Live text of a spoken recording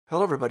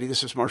Hello, everybody.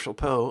 This is Marshall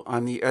Poe.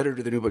 I'm the editor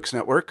of the New Books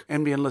Network.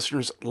 NBN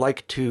listeners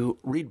like to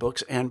read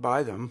books and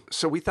buy them.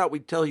 So we thought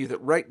we'd tell you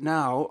that right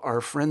now, our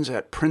friends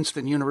at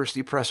Princeton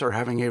University Press are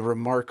having a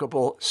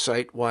remarkable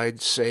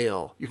site-wide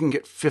sale. You can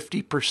get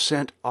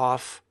 50%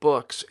 off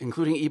books,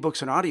 including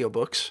ebooks and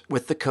audiobooks,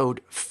 with the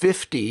code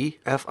 50,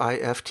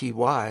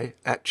 F-I-F-T-Y,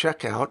 at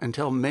checkout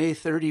until May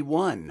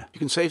 31. You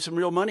can save some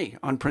real money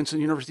on Princeton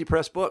University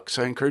Press books.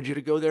 I encourage you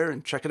to go there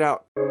and check it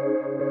out.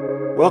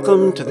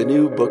 Welcome to the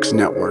New Books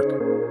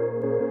Network.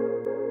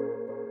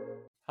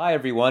 Hi,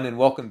 everyone, and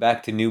welcome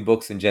back to New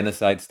Books and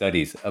Genocide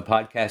Studies, a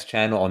podcast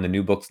channel on the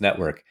New Books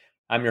Network.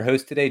 I'm your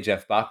host today,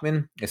 Jeff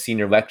Bachman, a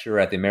senior lecturer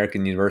at the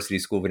American University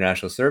School of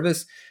International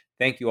Service.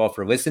 Thank you all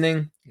for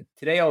listening.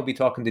 Today, I'll be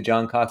talking to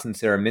John Cox and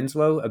Sarah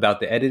Minslow about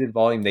the edited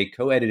volume they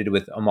co-edited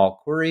with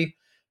Amal Khoury,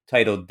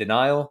 titled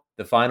Denial,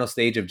 The Final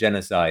Stage of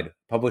Genocide,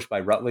 published by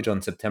Routledge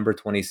on September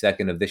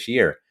 22nd of this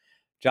year.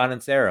 John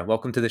and Sarah,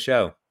 welcome to the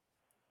show.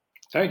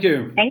 Thank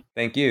you.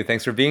 Thank you.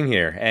 Thanks for being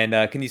here. And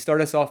can you start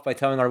us off by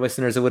telling our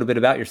listeners a little bit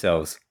about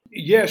yourselves?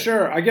 Yeah,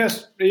 sure. I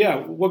guess,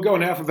 we'll go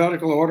in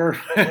alphabetical order.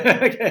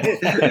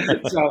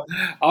 So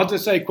I'll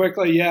just say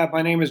quickly,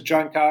 my name is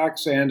John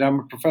Cox, and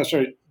I'm a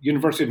professor at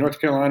University of North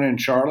Carolina in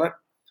Charlotte,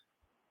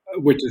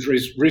 which has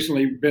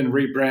recently been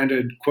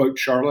rebranded, quote,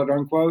 Charlotte,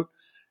 unquote.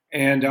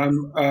 And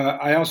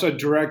I also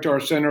direct our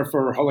Center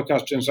for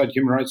Holocaust, Genocide,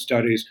 Human Rights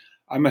Studies.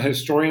 I'm a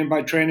historian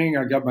by training.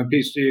 I got my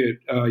PhD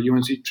at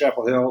UNC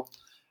Chapel Hill.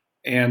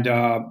 And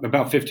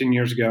about 15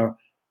 years ago.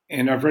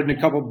 And I've written a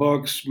couple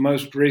books,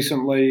 most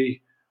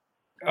recently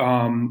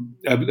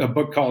a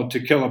book called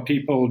To Kill a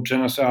People,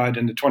 Genocide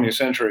in the 20th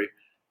Century.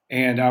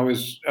 And I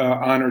was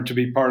honored to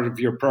be part of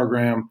your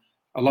program,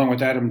 along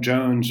with Adam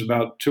Jones,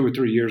 about 2 or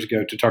 3 years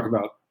ago to talk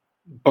about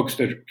books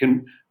that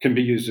can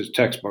be used as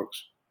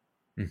textbooks.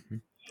 Mm-hmm.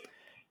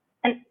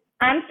 And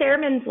I'm Sarah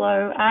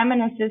Minslow. I'm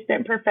an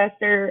assistant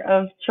professor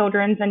of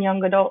children's and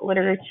young adult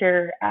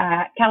literature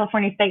at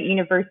California State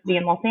University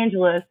in Los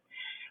Angeles.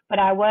 But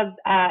I was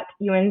at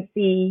UNC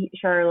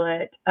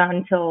Charlotte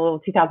until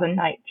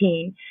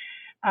 2019.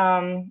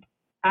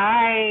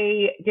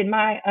 I did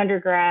my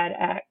undergrad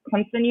at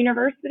Clemson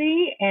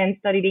University and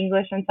studied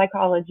English and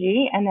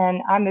psychology. And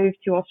then I moved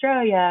to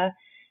Australia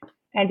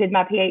and did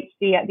my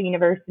PhD at the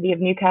University of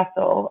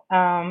Newcastle.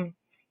 And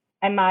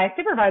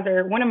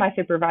one of my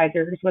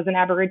supervisors was an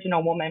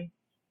Aboriginal woman.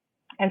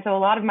 And so a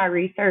lot of my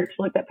research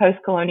looked at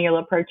post-colonial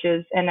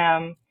approaches.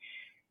 And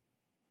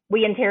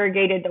we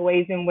interrogated the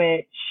ways in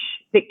which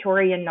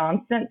Victorian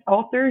nonsense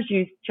authors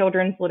used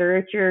children's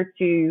literature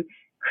to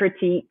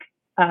critique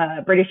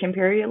British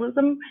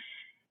imperialism.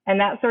 And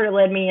that sort of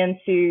led me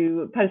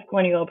into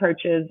post-colonial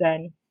approaches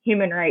and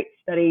human rights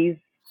studies.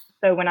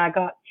 So when I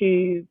got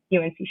to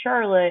UNC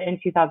Charlotte in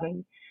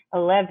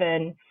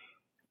 2011,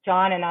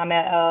 John and I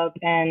met up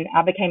and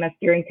I became a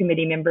steering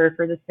committee member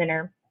for the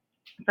Center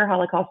for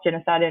Holocaust,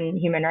 Genocide, and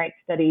Human Rights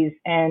Studies,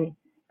 and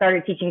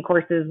started teaching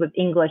courses with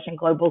English and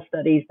global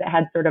studies that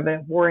had sort of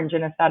a war and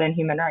genocide and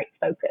human rights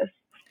focus.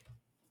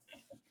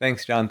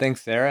 Thanks, John.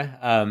 Thanks,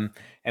 Sarah.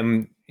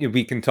 And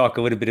we can talk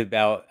a little bit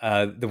about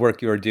the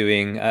work you are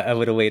doing a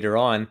little later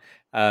on.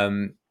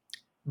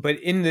 But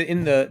in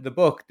the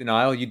book,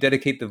 Denial, you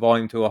dedicate the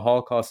volume to a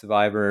Holocaust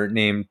survivor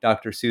named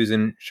Dr.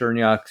 Susan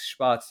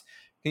Cherniak-Spatz.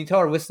 Can you tell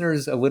our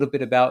listeners a little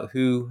bit about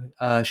who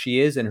she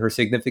is and her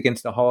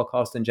significance to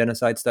Holocaust and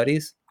genocide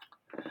studies?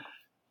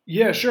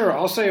 Yeah, sure.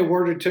 I'll say a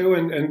word or two,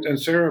 and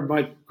Sarah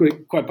might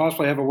quite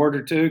possibly have a word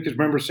or two, because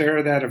remember,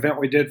 Sarah, that event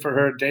we did for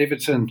her at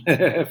Davidson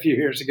a few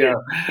years ago.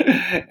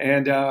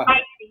 And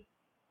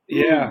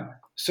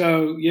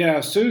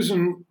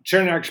Susan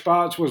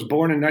Cherniak-Spatz was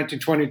born in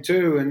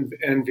 1922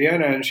 in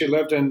Vienna, and she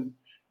lived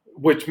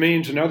which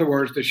means, in other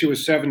words, that she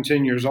was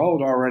 17 years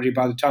old already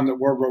by the time that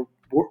World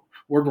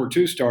War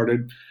II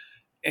started.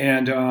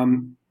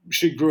 And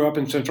she grew up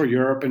in Central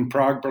Europe, in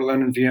Prague,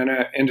 Berlin, and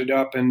Vienna, ended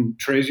up in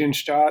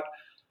Theresienstadt.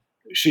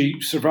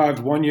 She survived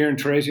 1 year in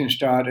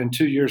Theresienstadt and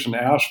 2 years in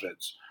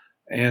Auschwitz,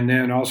 and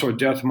then also a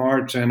death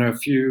march and a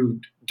few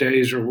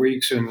days or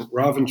weeks in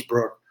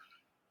Ravensbrück.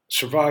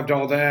 Survived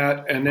all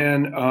that, and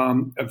then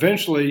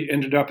eventually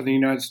ended up in the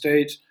United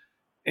States.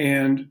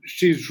 And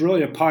she's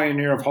really a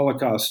pioneer of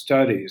Holocaust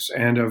studies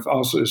and of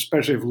also,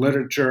 especially of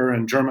literature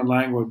and German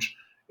language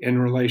in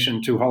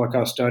relation to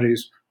Holocaust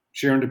studies.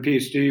 She earned a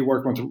PhD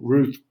working with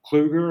Ruth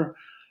Kluger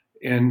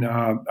in,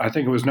 I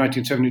think it was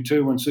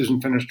 1972 when Susan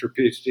finished her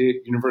PhD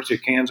at University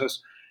of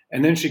Kansas.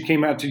 And then she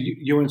came out to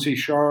UNC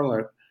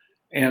Charlotte.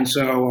 And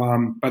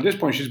so by this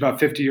point, she's about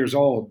 50 years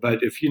old.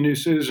 But if you knew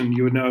Susan,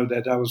 you would know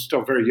that I was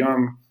still very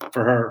young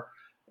for her.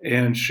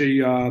 And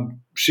she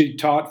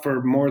taught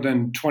for more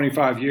than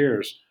 25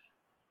 years,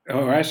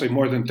 or actually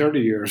more than 30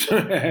 years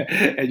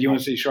at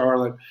UNC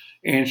Charlotte.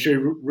 And she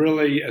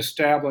really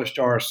established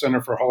our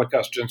Center for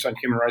Holocaust, Genocide, and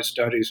Human Rights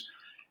Studies.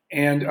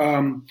 And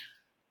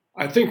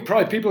I think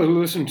probably people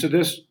who listen to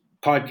this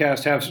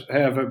podcast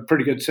have a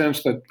pretty good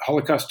sense that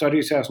Holocaust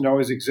studies hasn't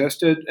always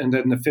existed, and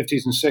that in the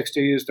 50s and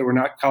 60s there were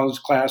not college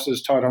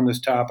classes taught on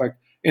this topic,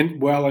 and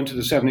well into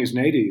the 70s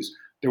and 80s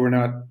there were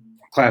not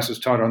classes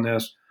taught on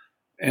this.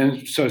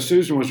 And so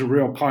Susan was a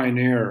real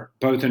pioneer,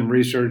 both in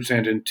research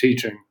and in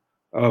teaching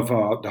of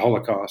the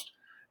Holocaust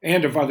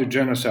and of other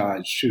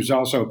genocides. She was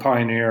also a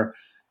pioneer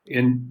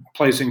in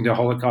placing the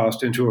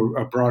Holocaust into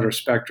a broader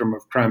spectrum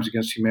of crimes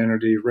against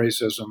humanity,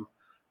 racism,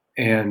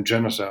 and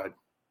genocide.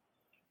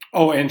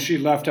 Oh, and she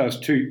left us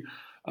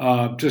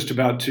just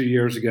about 2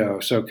 years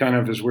ago. So kind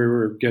of as we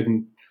were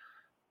getting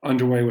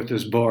underway with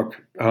this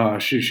book,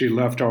 she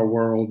left our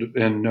world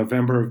in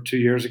November of 2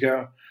 years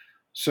ago.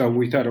 So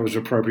we thought it was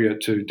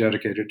appropriate to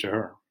dedicate it to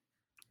her.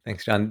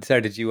 Thanks, John.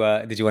 Sarah, did you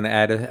want to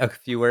add a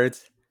few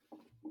words?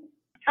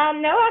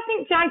 No, I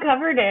think John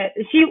covered it.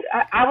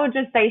 I would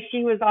just say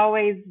she was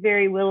always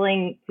very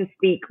willing to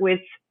speak with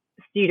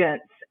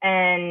students,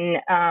 and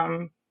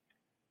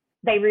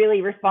they really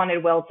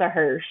responded well to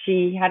her.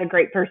 She had a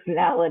great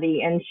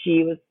personality, and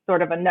she was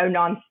sort of a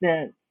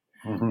no-nonsense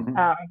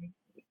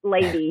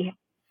lady.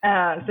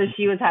 So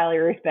she was highly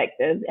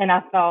respected. And I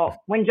thought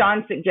when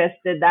John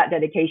suggested that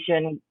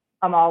dedication,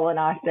 Amal and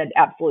I said,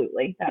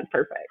 absolutely, that's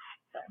perfect.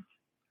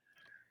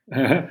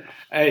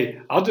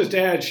 Hey, I'll just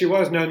add, she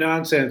was no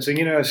nonsense.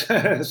 And,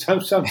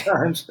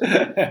 sometimes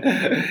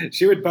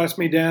she would bust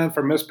me down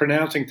for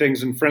mispronouncing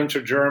things in French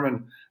or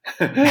German.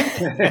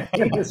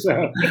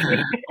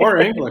 Or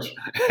English.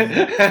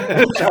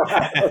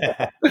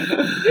 But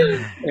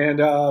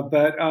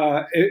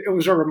it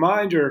was a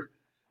reminder,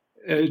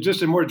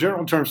 just in more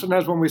general terms.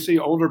 Sometimes when we see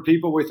older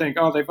people, we think,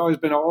 oh, they've always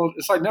been old.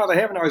 It's like, no, they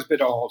haven't always been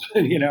old,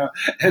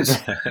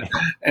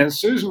 And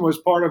Susan was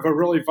part of a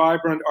really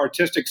vibrant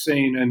artistic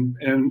scene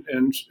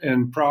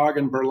in Prague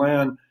and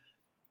Berlin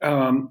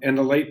in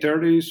the late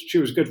 30s. She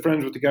was good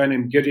friends with a guy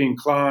named Gideon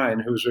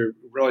Klein, who was a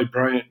really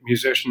brilliant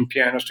musician,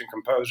 pianist, and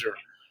composer,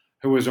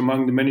 who was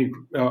among the many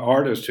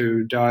artists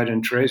who died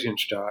in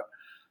Theresienstadt.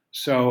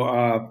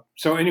 So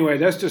anyway,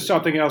 that's just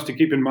something else to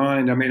keep in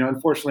mind. I mean,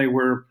 unfortunately,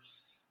 we're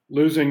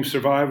losing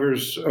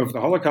survivors of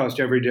the Holocaust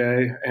every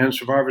day and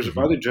survivors of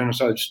other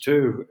genocides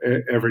too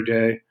every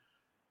day.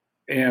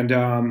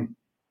 And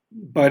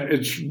but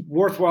it's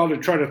worthwhile to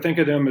try to think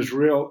of them as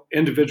real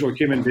individual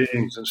human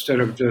beings instead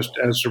of just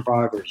as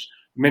survivors.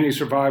 Many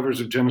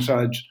survivors of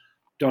genocides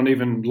don't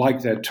even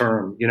like that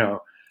term.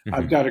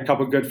 I've got a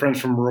couple of good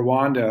friends from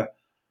Rwanda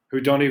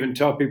who don't even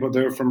tell people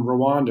they're from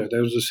Rwanda.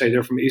 They'll just say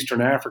they're from Eastern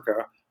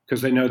Africa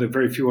because they know that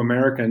very few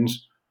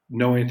Americans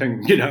know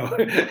anything,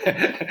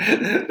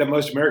 that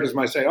most Americans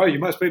might say, oh, you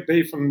must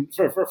be from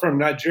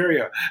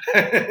Nigeria.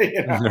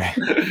 Right.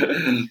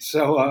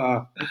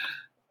 So,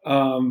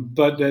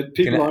 but that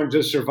people aren't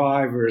just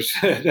survivors,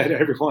 that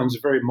everyone's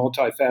a very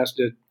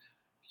multifaceted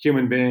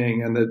human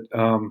being, and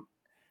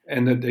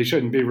that they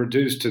shouldn't be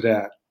reduced to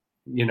that,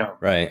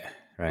 Right.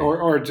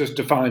 Or just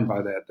defined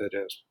by that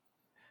is.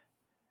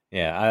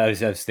 Yeah, I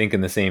was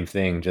thinking the same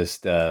thing.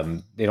 Just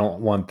they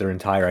don't want their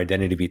entire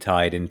identity to be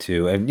tied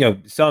into,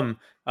 and some,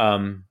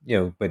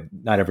 but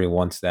not everyone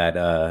wants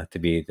that to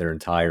be their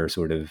entire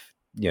sort of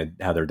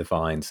how they're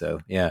defined. So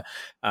yeah,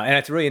 and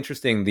it's really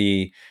interesting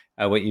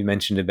what you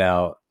mentioned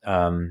about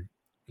Chernak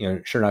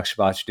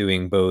Shpach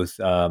doing both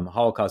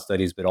Holocaust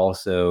studies, but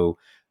also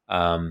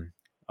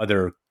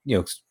other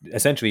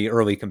essentially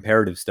early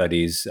comparative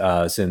studies,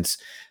 since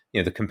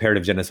the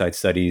comparative genocide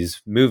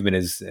studies movement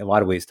is in a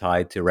lot of ways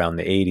tied to around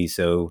the 80s.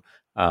 So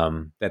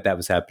that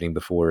was happening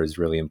before is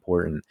really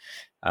important.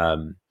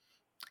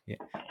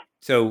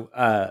 So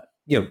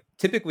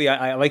typically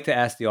I like to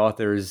ask the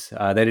authors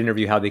that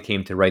interview how they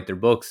came to write their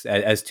books.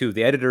 As to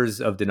the editors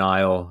of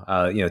Denial,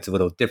 it's a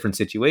little different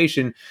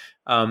situation,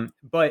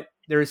 but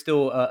there is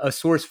still a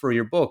source for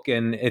your book,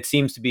 and it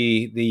seems to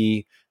be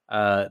the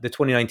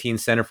 2019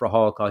 Center for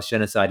Holocaust,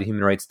 Genocide, and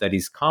Human Rights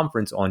Studies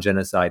Conference on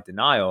Genocide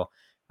Denial.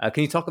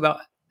 Can you talk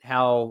about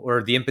how,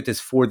 or the impetus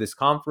for this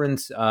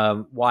conference,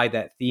 why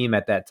that theme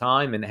at that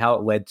time, and how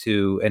it led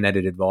to an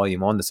edited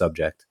volume on the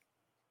subject?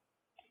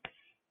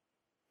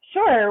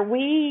 Sure.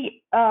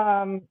 We,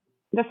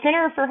 the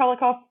Center for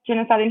Holocaust,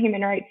 Genocide, and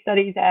Human Rights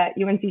Studies at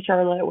UNC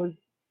Charlotte was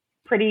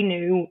pretty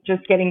new,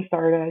 just getting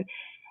started.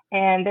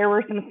 And there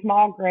were some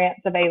small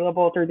grants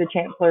available through the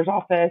Chancellor's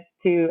office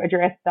to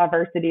address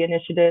diversity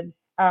initiatives.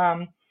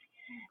 And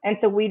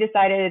so we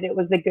decided it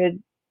was a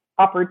good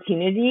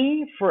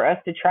opportunity for us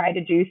to try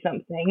to do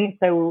something.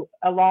 So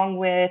along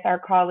with our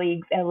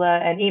colleagues, Ella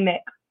and Emic,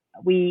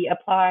 we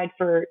applied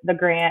for the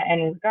grant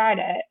and got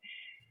it.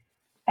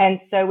 And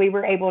so we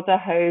were able to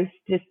host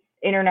this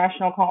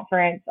international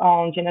conference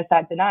on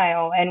genocide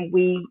denial. And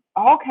we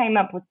all came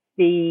up with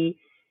the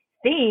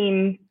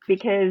theme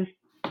because,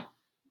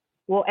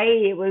 well,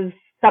 it was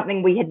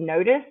something we had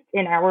noticed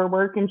in our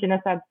work in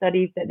genocide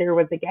studies, that there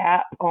was a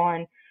gap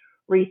on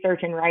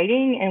research and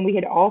writing. And we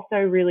had also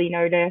really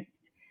noticed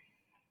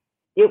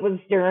it was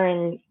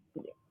during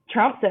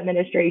Trump's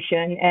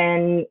administration,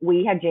 and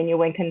we had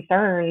genuine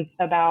concerns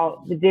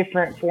about the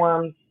different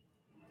forms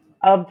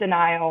of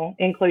denial,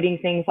 including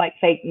things like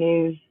fake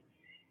news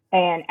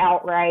and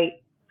outright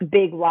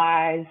big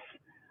lies.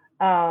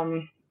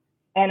 And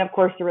of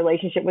course, the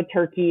relationship with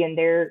Turkey and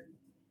their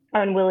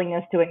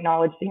unwillingness to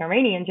acknowledge the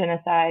Armenian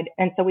genocide.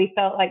 And so we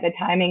felt like the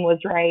timing was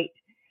right.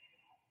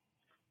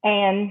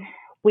 And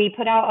we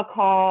put out a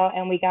call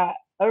and we got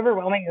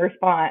overwhelming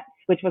response,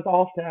 which was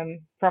awesome,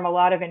 from a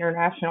lot of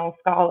international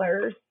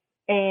scholars.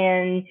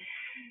 And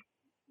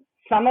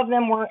some of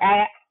them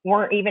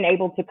weren't even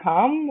able to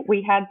come.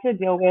 We had to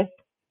deal with,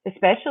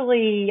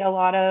 especially a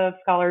lot of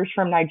scholars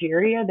from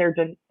Nigeria,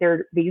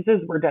 their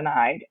visas were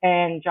denied.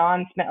 And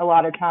John spent a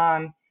lot of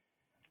time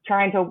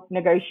trying to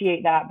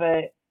negotiate that,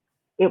 but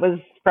it was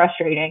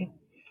frustrating.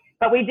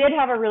 But we did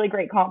have a really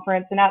great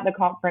conference. And at the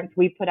conference,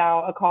 we put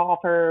out a call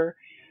for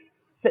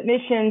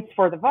submissions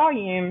for the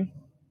volume.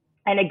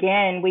 And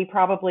again, we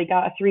probably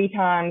got 3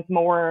 times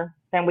more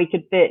than we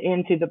could fit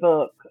into the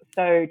book.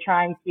 So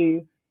trying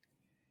to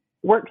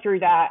work through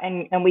that,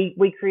 and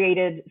we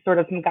created sort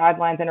of some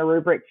guidelines and a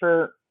rubric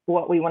for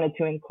what we wanted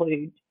to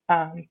include.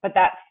 But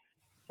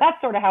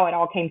that's sort of how it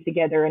all came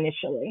together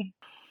initially.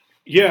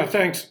 Yeah,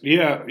 thanks.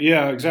 Yeah,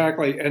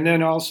 exactly. And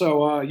then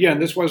also,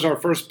 and this was our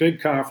first big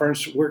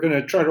conference. We're going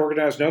to try to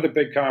organize another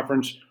big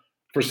conference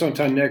for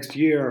sometime next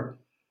year,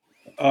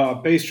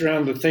 based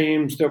around the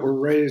themes that were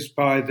raised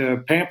by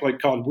the pamphlet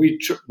called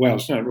well,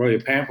 it's not really a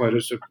pamphlet,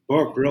 it's a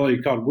book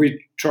really called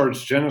We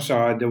Charge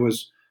Genocide that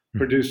was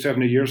produced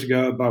 70 years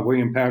ago by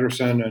William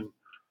Patterson,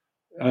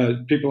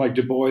 and people like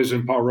Du Bois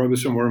and Paul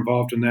Robeson were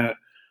involved in that.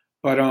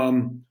 But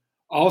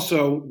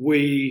also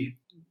we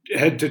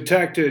had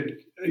detected,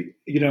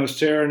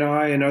 Sarah and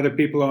I and other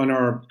people on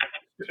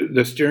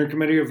the steering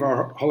committee of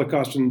our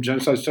Holocaust and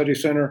Genocide Study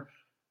Center.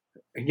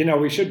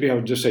 We should be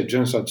able to just say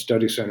Genocide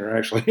Study Center,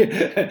 actually.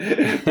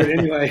 But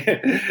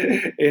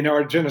anyway, in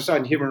our Genocide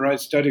and Human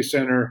Rights Study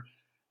Center,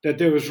 that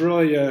there was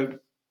really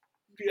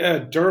a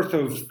dearth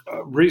of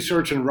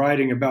research and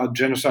writing about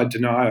genocide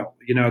denial.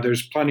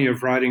 There's plenty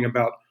of writing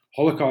about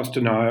Holocaust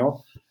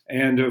denial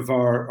and of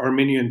our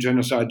Armenian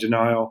genocide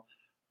denial,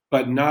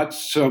 but not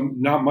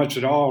much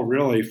at all,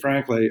 really,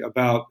 frankly,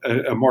 about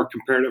a more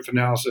comparative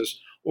analysis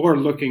or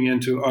looking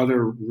into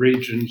other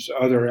regions,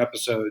 other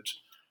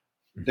episodes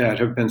that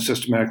have been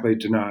systematically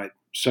denied.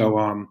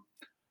 So,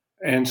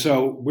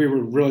 so we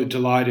were really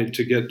delighted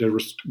to get the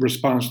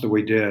response that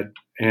we did,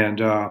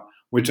 and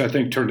which I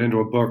think turned into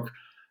a book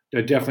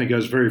that definitely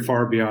goes very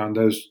far beyond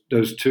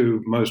those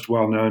 2 most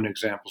well-known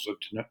examples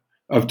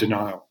of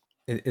denial.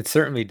 It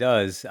certainly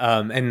does.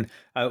 And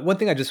one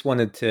thing I just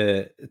wanted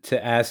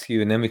to ask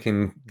you, and then we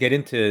can get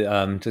into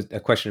just a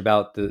question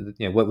about the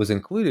what was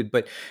included.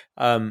 But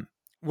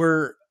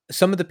were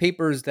some of the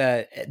papers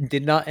that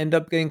did not end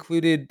up getting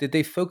included, did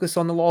they focus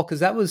on the law? Because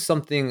that was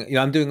something,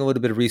 I'm doing a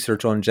little bit of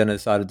research on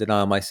genocide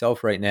denial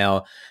myself right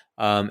now.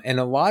 And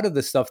a lot of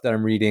the stuff that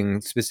I'm reading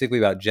specifically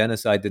about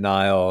genocide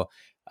denial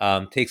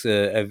takes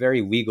a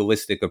very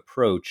legalistic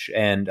approach.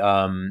 And,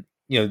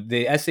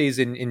 the essays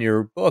in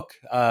your book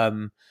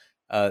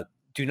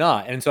do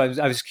not. And so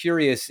I was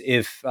curious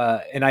if,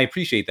 and I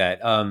appreciate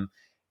that.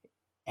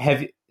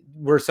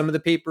 Were some of the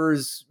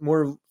papers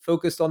more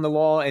focused on the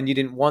law and you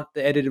didn't want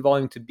the edited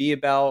volume to be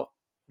about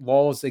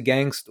laws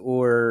against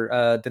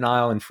or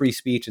denial and free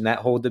speech and that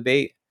whole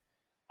debate?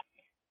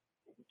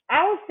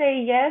 I would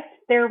say yes.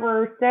 There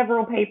were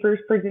several papers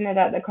presented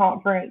at the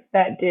conference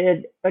that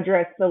did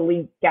address the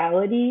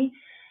legality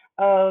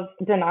of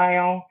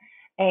denial,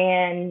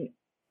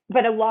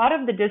 but a lot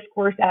of the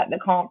discourse at the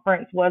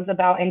conference was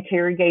about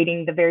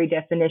interrogating the very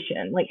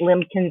definition, like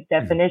Lemkin's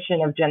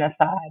definition of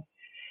genocide,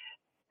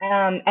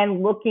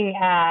 and looking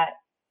at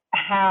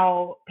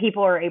how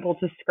people are able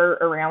to skirt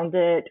around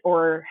it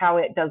or how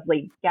it does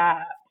leave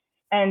gaps.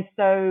 And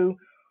so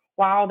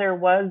while there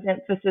was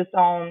emphasis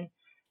on,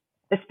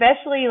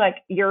 especially like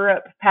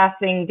Europe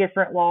passing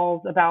different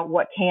laws about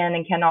what can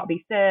and cannot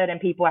be said, and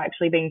people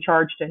actually being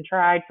charged and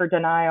tried for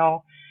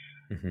denial,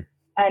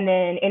 and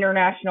then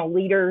international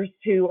leaders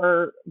who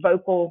are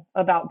vocal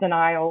about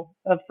denial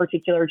of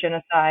particular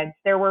genocides,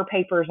 there were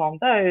papers on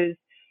those.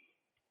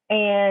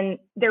 And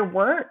there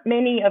weren't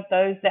many of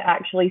those that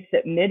actually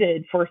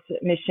submitted for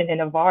submission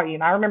in a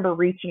volume. I remember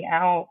reaching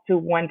out to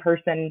one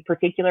person in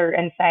particular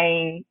and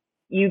saying,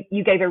 you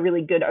gave a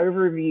really good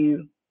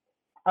overview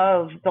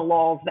of the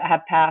laws that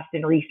have passed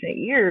in recent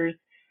years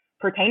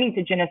pertaining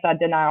to genocide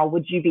denial.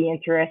 Would you be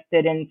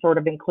interested in sort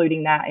of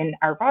including that in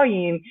our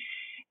volume?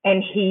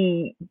 And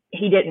he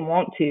didn't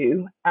want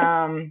to,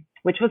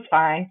 which was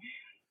fine.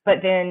 But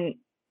then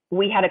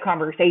we had a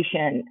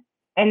conversation,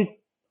 and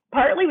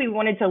partly we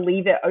wanted to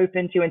leave it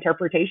open to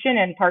interpretation,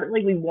 and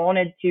partly we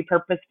wanted to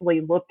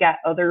purposefully look at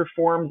other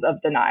forms of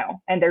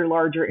denial and their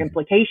larger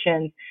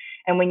implications.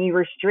 And when you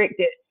restrict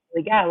it to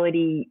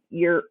legality,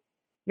 you're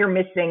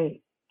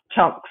missing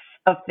chunks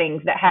of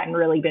things that hadn't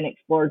really been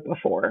explored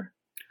before.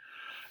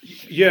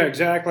 Yeah,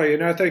 exactly.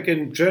 And I think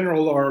in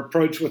general, our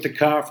approach with the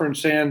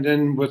conference and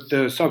then with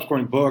the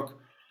subsequent book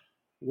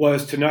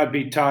was to not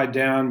be tied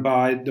down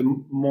by the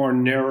more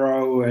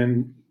narrow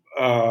and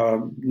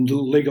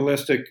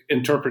legalistic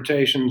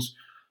interpretations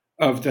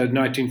of the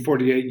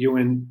 1948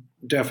 UN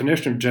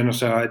definition of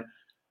genocide.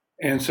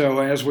 And so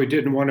as we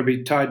didn't want to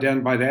be tied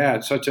down by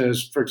that, such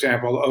as, for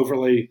example,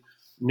 overly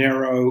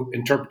narrow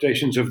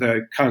interpretations of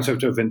the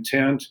concept of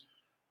intent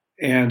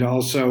And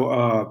also,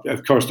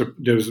 of course,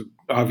 there's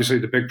obviously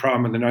the big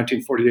problem in the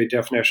 1948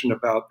 definition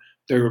about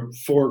there are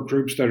 4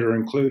 groups that are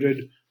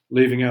included,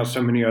 leaving out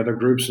so many other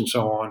groups and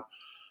so on.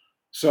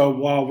 So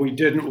while we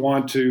didn't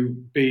want to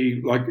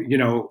be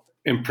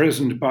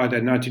imprisoned by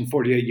that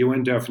 1948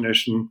 UN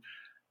definition,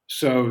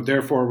 so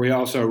therefore we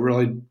also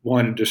really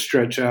wanted to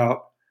stretch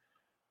out,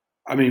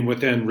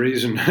 within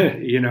reason,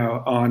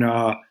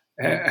 on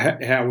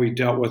how we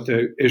dealt with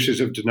the issues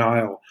of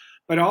denial.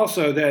 But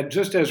also that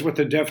just as with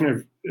the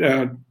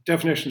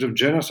definitions of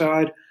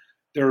genocide,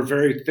 there are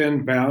very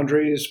thin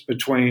boundaries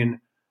between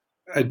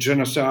a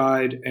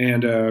genocide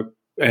and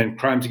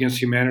crimes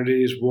against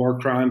humanities, war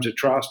crimes,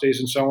 atrocities,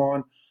 and so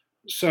on.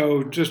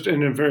 So just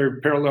in a very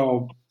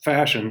parallel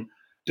fashion,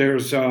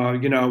 there's,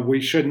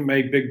 we shouldn't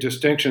make big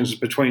distinctions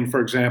between,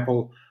 for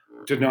example,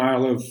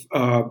 denial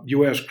of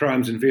U.S.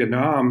 crimes in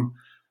Vietnam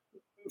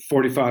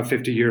 45,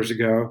 50 years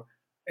ago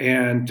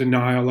and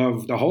denial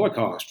of the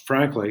Holocaust,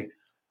 frankly.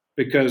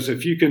 Because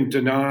if you can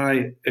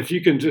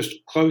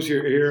just close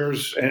your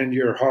ears and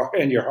your heart,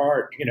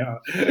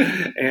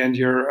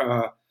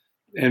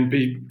 and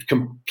be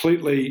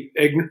completely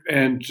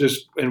ignorant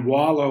and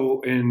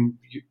wallow in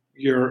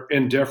your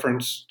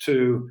indifference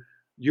to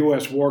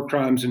U.S. war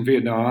crimes in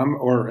Vietnam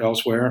or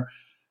elsewhere,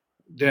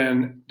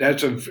 then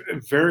that's a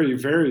very,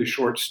 very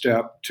short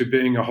step to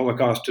being a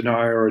Holocaust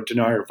denier or a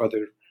denier of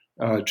other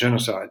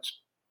genocides.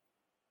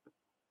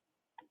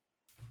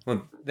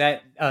 Well,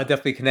 that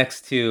definitely connects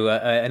to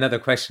another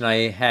question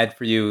I had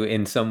for you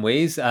in some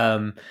ways.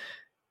 I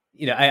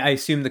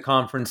assume the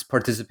conference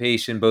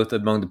participation, both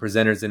among the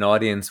presenters and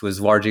audience, was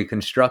largely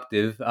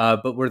constructive.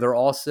 But were there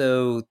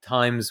also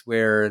times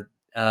where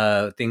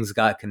things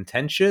got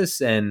contentious,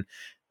 or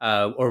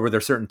were there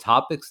certain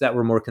topics that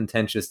were more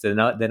contentious than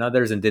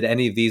others? And did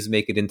any of these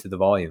make it into the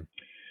volume?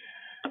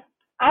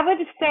 I would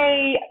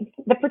say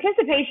the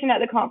participation at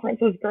the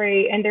conference was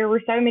great, and there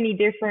were so many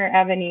different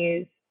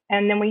avenues.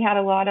 And then we had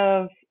a lot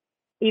of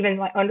even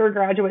like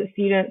undergraduate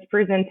students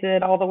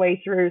presented all the way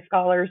through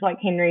scholars like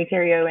Henry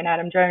Theriault and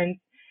Adam Jones.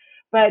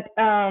 But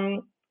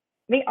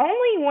the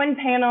only one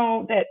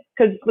panel that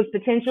was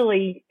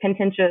potentially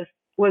contentious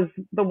was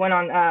the one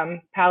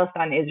on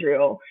Palestine,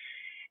 Israel.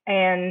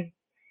 And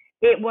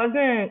it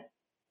wasn't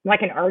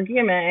like an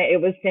argument. It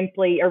was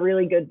simply a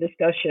really good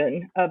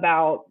discussion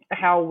about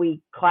how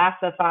we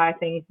classify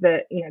things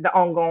that, the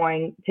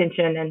ongoing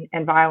tension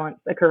and violence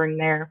occurring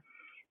there.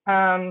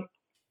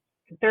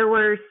 There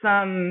were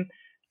some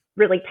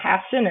really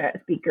passionate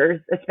speakers,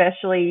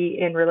 especially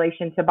in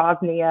relation to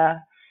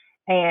Bosnia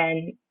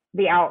and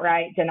the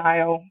outright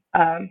denial.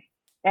 And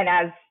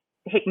as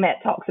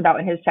Hikmet talks about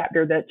in his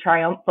chapter, the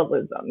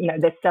triumphalism,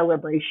 the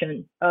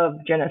celebration of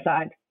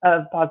genocide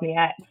of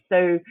Bosniaks.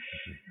 So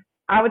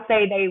I would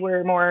say they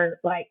were more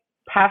like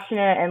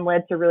passionate and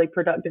led to really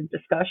productive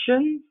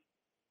discussions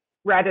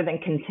rather than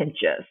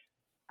contentious.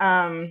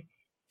 But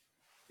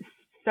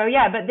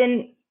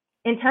then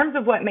in terms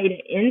of what made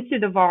it into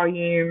the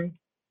volume,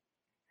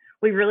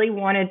 we really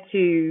wanted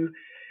to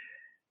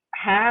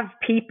have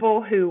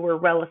people who were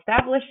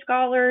well-established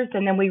scholars,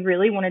 and then we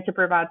really wanted to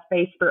provide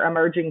space for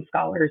emerging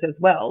scholars as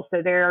well.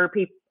 So there are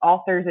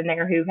authors in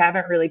there who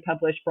haven't really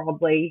published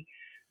broadly,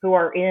 who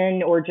are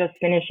in or just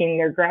finishing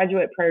their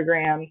graduate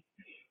programs,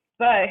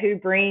 but who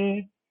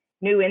bring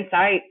new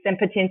insights and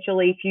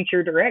potentially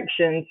future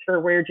directions for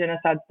where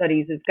genocide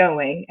studies is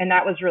going. And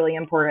that was really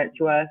important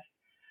to us.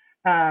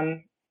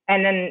 And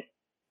then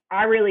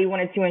I really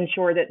wanted to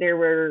ensure that there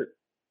were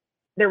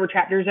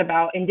chapters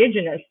about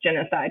indigenous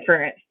genocide,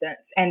 for instance,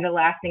 and the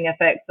lasting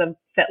effects of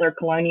settler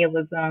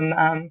colonialism,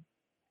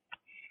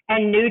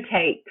 and new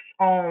takes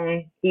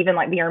on even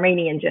like the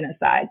Armenian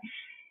genocide,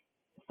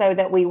 so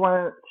that we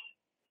weren't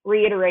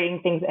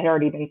reiterating things that had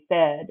already been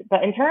said.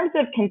 But in terms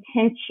of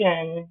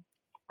contention,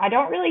 I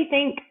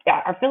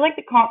feel like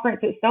the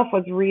conference itself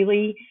was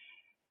really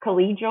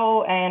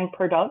collegial and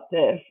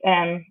productive,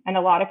 and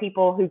a lot of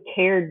people who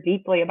cared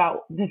deeply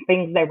about the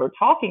things they were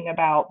talking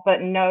about,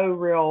 but no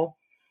real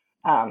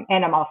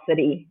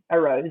animosity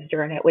arose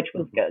during it, which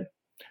was good.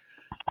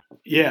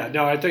 Yeah,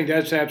 no, I think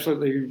that's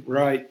absolutely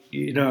right.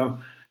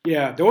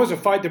 There was a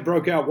fight that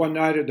broke out one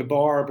night at the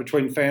bar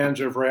between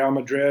fans of Real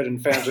Madrid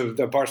and fans of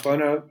the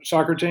Barcelona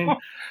soccer team.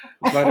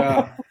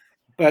 But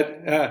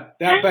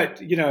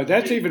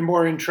that's even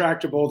more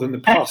intractable than the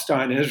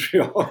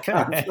Palestine-Israel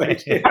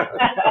conflict.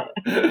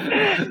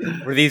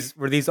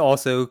 Were these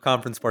also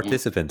conference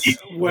participants?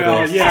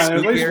 Well, yeah,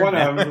 at least one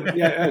of them.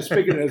 Yeah,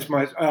 speaking as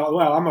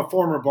I'm a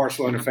former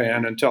Barcelona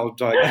fan until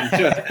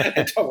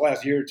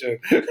last year or two.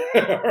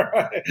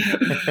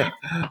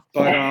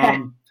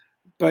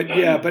 But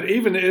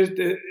even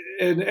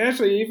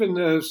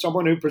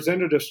someone who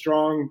presented a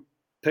strong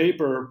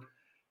paper,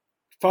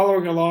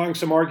 following along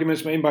some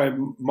arguments made by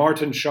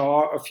Martin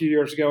Shaw a few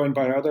years ago and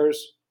by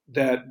others,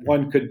 that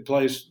one could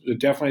place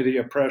definitely the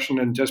oppression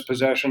and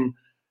dispossession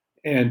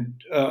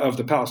and of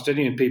the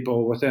Palestinian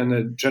people within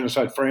the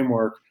genocide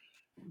framework,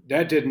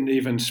 that didn't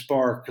even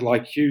spark the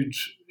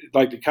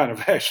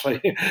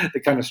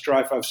kind of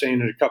strife I've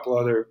seen at a couple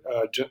other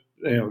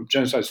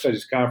genocide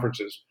studies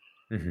conferences.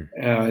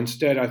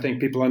 Instead, I think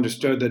people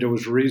understood that it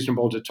was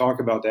reasonable to talk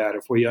about that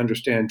if we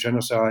understand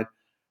genocide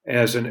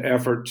as an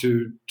effort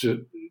to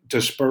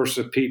disperse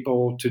a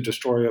people, to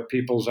destroy a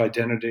people's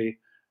identity,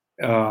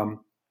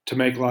 to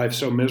make life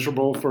so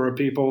miserable for a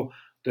people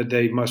that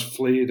they must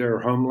flee their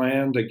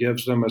homeland that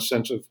gives them a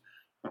sense of,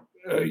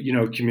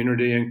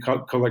 community and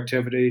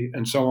collectivity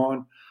and so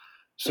on.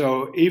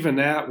 So even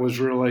that was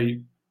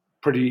really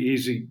pretty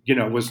easy,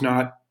 was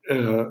not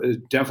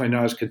definitely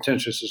not as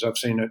contentious as I've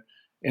seen it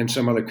in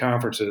some other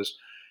conferences.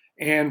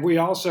 And we're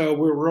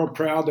real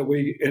proud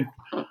that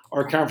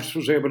our conference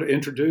was able to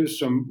introduce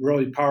some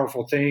really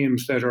powerful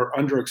themes that are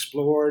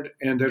underexplored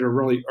and that are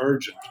really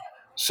urgent,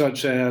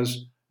 such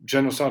as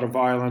genocidal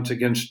violence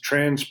against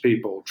trans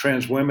people,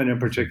 trans women in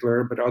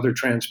particular, but other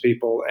trans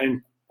people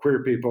and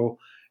queer people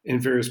in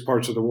various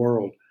parts of the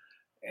world.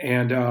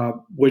 And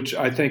which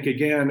I think,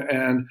 again,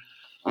 and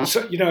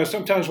so,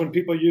 sometimes when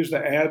people use the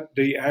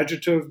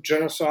adjective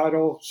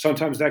genocidal,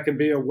 sometimes that can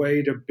be a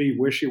way to be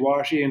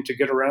wishy-washy and to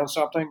get around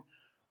something.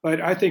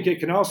 But I think it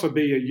can also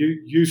be a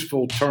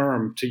useful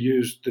term to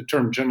use the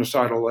term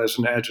genocidal as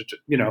an adjective,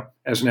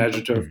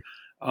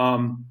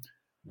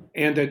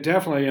 and that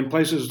definitely in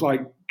places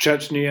like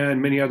Chechnya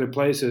and many other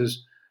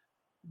places,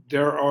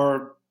 there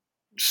are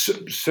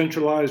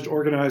centralized,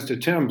 organized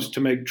attempts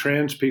to make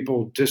trans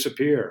people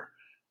disappear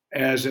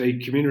as a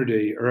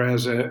community or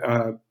as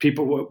a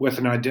people with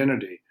an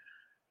identity.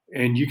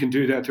 And you can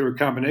do that through a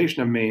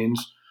combination of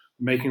means,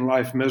 making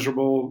life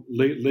miserable,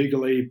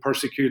 legally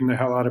persecuting the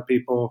hell out of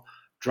people,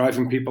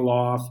 driving people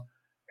off,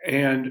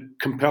 and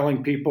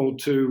compelling people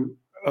to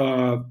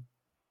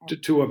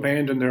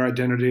abandon their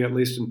identity, at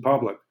least in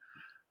public.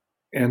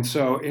 And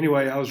so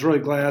anyway, I was really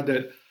glad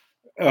that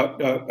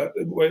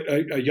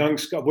a young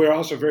scholar, we're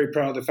also very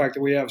proud of the fact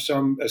that we have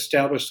some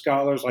established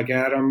scholars like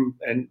Adam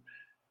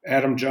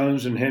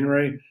Jones and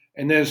Henry,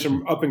 and then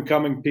some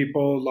up-and-coming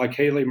people like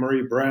Haley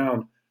Marie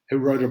Brown, who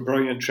wrote a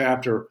brilliant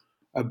chapter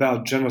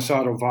about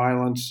genocidal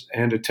violence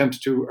and attempts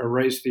to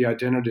erase the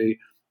identity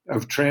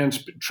of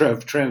trans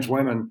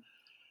women.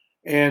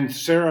 And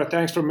Sarah,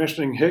 thanks for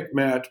mentioning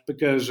Hikmet,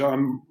 because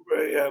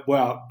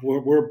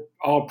we're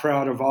all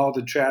proud of all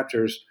the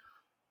chapters,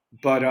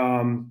 but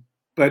Hikmet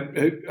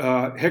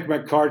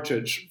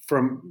Karcic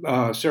from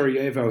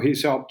Sarajevo,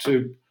 he's helped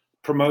to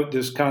promote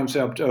this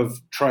concept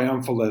of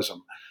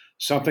triumphalism,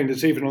 something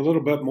that's even a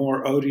little bit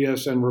more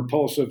odious and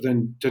repulsive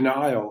than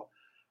denial,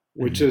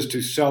 which is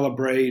to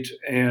celebrate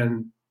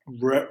and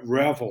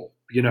revel,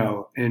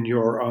 in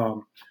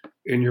your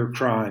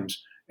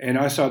crimes. And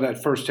I saw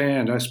that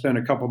firsthand. I spent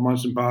a couple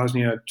months in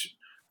Bosnia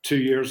 2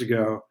 years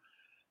ago,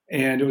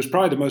 and it was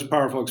probably the most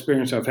powerful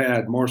experience I've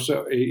had, more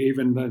so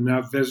even than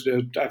I've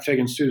visited. I've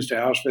taken students to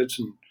Auschwitz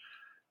and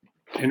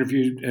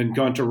interviewed and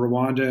gone to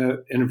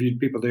Rwanda, interviewed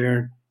people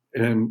there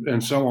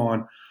and so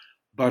on.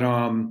 But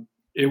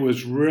it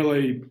was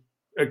really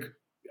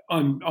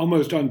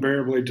almost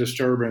unbearably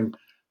disturbing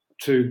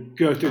to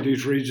go through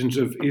these regions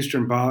of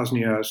eastern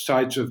Bosnia,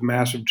 sites of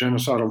massive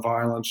genocidal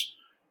violence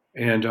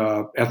and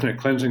ethnic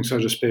cleansing, so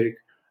to speak,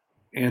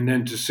 and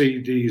then to see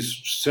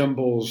these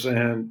symbols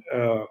and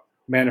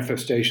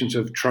manifestations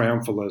of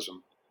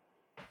triumphalism.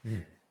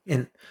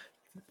 And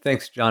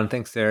thanks, John.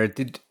 Thanks, Sarah.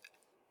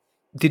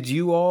 Did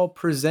you all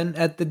present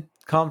at the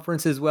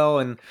conference as well?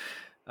 And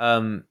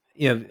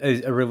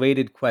a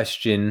related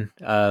question,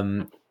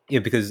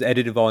 because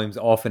edited volumes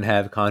often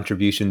have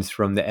contributions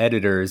from the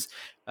editors.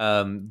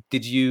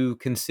 Did you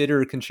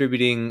consider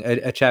contributing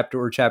a chapter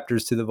or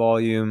chapters to the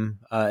volume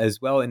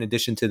as well, in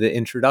addition to the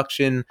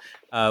introduction?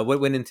 What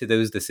went into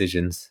those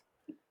decisions?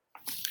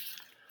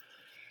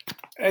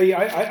 Hey,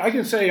 I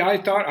can say I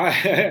thought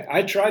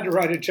I tried to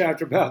write a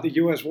chapter about the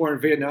U.S. war in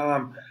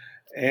Vietnam,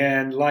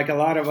 and like a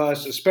lot of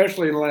us,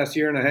 especially in the last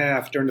year and a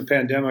half during the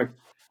pandemic,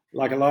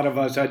 like a lot of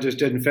us, I just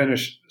didn't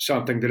finish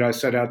something that I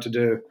set out to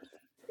do.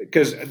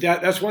 Because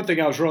that's one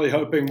thing I was really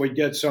hoping we'd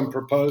get some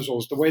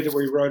proposals. The way that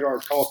we wrote our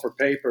call for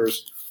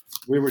papers,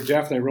 we were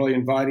definitely really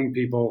inviting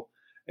people,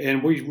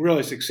 and we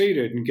really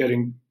succeeded in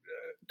getting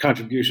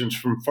contributions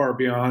from far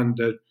beyond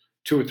the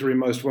 2 or 3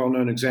 most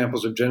well-known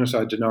examples of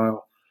genocide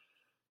denial.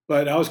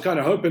 But I was kind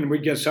of hoping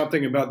we'd get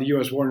something about the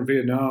U.S. war in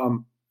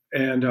Vietnam,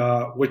 and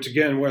which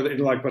again,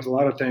 like with a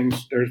lot of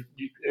things,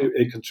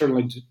 it can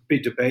certainly be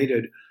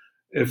debated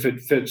if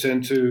it fits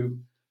into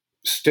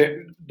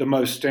the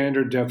most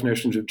standard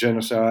definitions of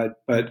genocide,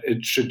 but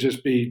it should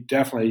just be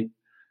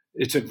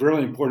it's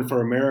really important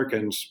for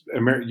Americans,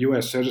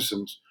 U.S.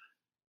 citizens,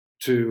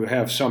 to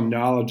have some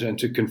knowledge and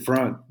to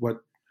confront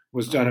what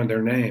was done in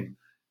their name.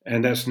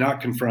 And that's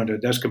not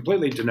confronted. That's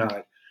completely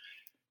denied.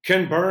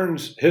 Ken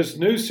Burns, his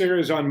new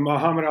series on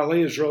Muhammad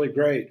Ali is really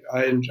great.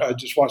 I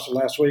just watched it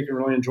last week and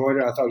really enjoyed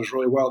it. I thought it was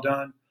really well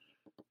done.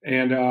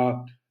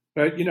 And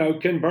but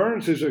Ken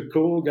Burns is a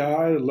cool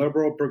guy, a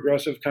liberal,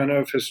 progressive kind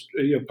of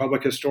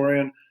public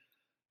historian.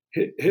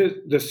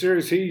 The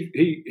series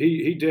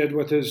he did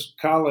with his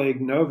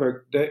colleague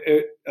Novak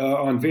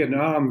on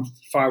Vietnam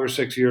 5 or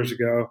 6 years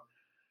ago,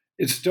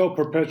 it still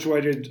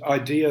perpetuated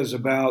ideas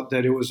about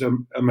that it was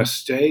a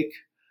mistake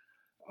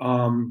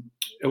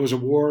It was a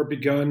war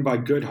begun by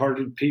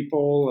good-hearted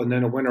people, and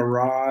then it went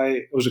awry.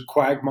 It was a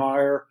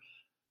quagmire.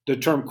 The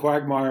term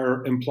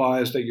quagmire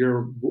implies that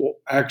you're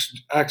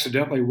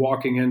accidentally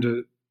walking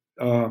into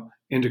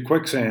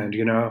quicksand,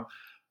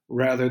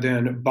 rather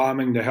than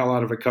bombing the hell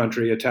out of a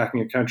country,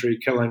 attacking a country,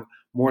 killing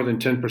more than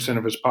 10%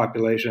 of its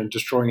population,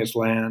 destroying its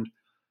land,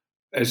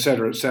 et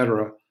cetera, et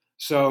cetera.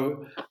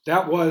 So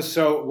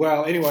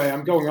well, anyway,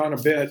 I'm going on a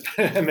bit.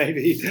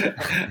 Maybe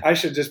I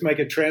should just make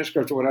a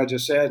transcript of what I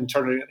just said and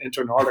turn it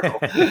into an article.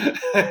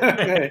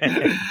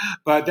 Okay.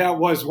 But that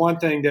was one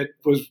thing that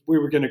we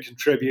were going to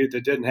contribute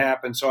that didn't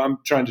happen. So I'm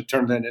trying to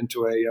turn that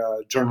into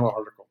a journal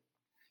article.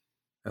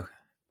 Okay.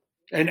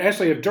 And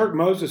actually, if Dirk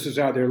Moses is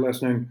out there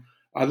listening,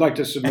 I'd like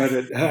to submit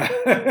it.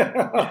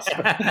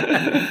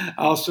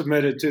 I'll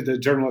submit it to the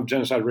Journal of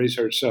Genocide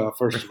Research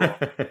first of all.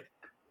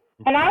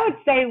 And I would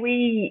say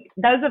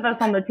those of us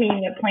on the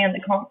team that planned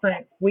the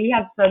conference, we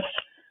had such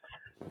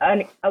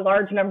a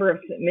large number of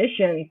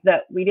submissions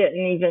that we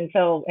didn't even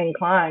feel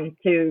inclined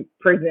to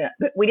present.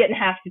 But we didn't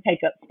have to take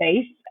up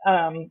space.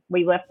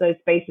 We left those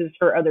spaces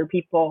for other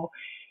people.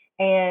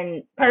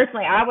 And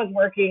personally, I was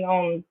working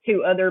on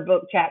 2 other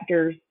book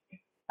chapters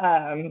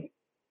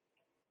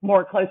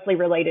more closely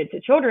related to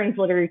children's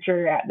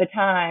literature at the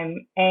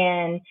time.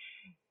 And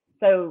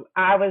so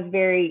I was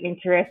very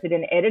interested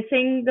in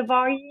editing the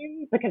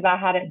volume because I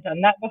hadn't done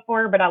that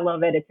before, but I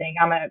love editing.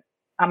 I'm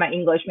an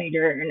English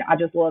major and I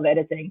just love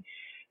editing.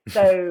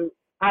 So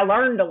I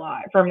learned a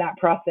lot from that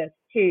process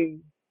too.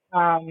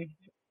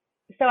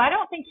 So I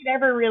don't think it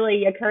ever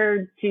really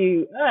occurred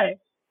to us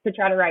to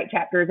try to write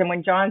chapters. And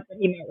when John said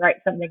he might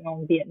write something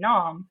on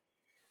Vietnam,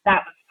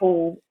 that was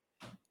cool.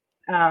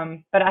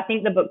 But I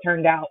think the book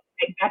turned out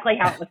exactly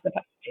how it was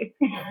supposed to.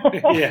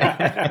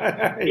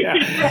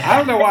 Yeah. I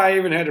don't know why I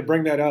even had to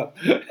bring that up.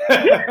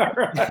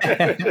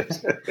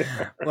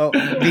 Well,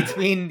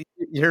 between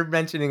your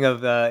mentioning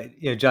of,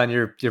 John,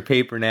 your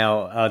paper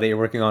now that you're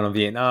working on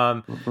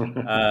Vietnam.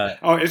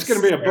 It's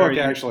going to be a book,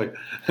 actually.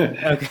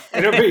 Okay.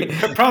 It'll be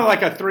probably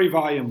like a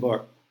 3-volume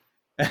book.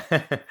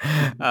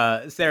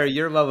 Sarah,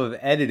 your love of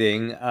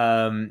editing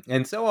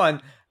and so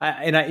on.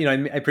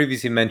 I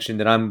previously mentioned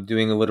that I'm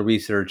doing a little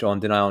research on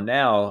Denial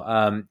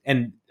Now,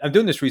 and I'm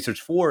doing this research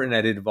for an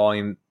edited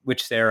volume,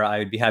 which, Sarah, I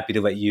would be happy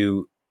to let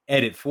you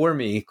edit for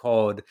me,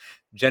 called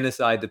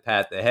Genocide: The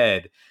Path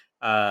Ahead.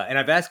 And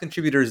I've asked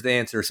contributors to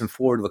answer some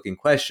forward-looking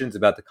questions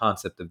about the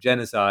concept of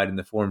genocide and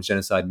the forms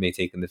genocide may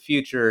take in the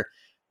future.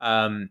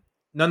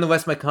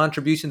 Nonetheless, my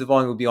contribution to the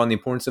volume will be on the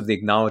importance of the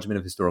acknowledgement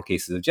of historical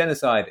cases of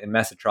genocide and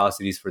mass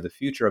atrocities for the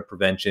future of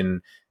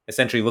prevention,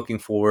 essentially looking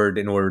backward,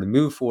 in order to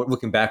move forward.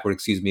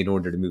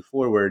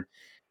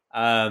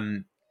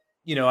 And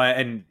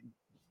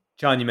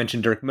John, you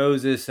mentioned Dirk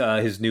Moses.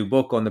 His new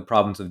book on the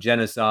problems of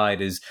genocide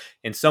is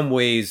in some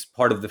ways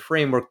part of the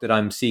framework that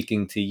I'm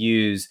seeking to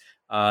use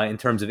in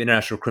terms of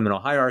international criminal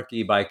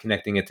hierarchy by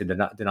connecting it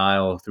to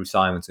denial through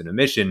silence and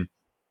omission.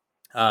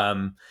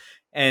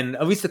 And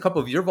at least a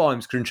couple of your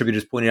volume's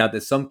contributors pointed out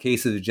that some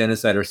cases of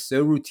genocide are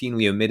so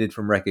routinely omitted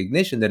from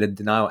recognition that a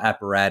denial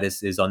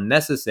apparatus is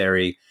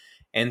unnecessary.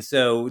 And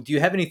so do you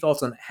have any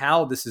thoughts on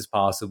how this is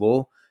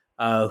possible?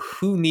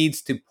 Who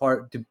needs to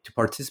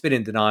participate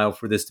in denial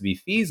for this to be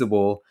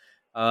feasible?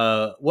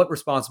 What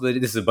responsibility,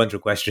 this is a bunch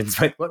of questions,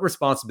 but what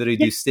responsibility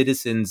do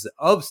citizens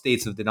of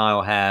states of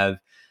denial have?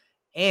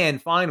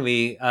 And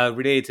finally,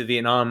 related to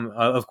Vietnam,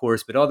 of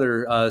course, but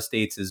other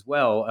states as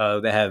well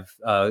that have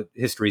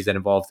histories that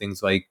involve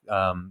things like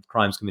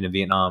crimes committed in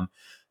Vietnam.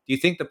 Do you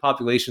think the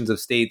populations of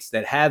states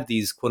that have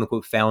these quote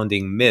unquote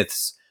founding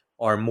myths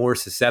are more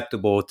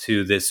susceptible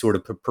to this sort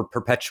of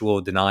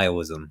perpetual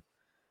denialism?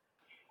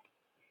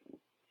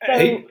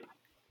 So,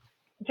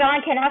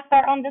 John, can I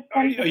start on this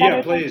one?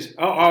 Yeah, please.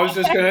 I was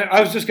just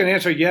going to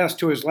answer yes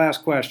to his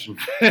last question.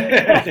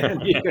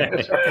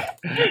 Yes.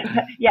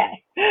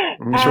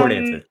 Short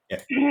answer. Yeah.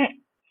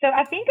 So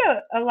I think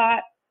a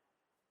lot.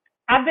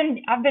 I've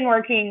been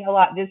working a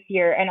lot this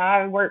year, and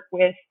I work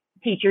with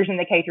teachers in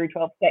the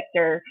K-12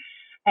 sector,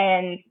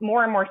 and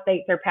more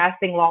states are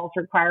passing laws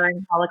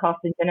requiring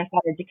Holocaust and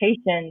genocide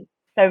education.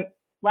 So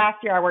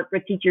last year I worked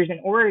with teachers in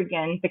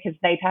Oregon because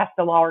they passed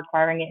a law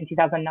requiring it in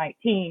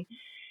 2019.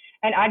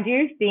 And I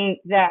do think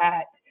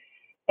that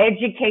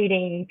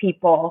educating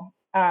people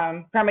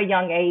from a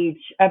young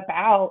age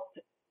about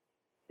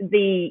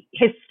the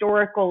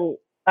historical,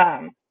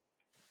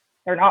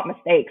 they're not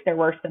mistakes, they're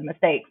worse than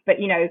mistakes, but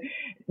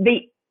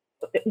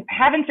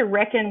having to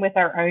reckon with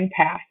our own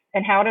past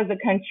and how does a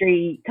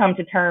country come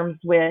to terms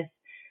with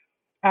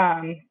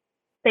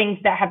things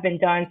that have been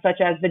done,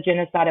 such as the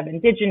genocide of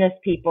indigenous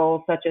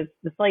people, such as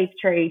the slave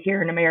trade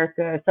here in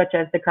America, such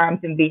as the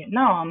crimes in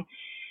Vietnam,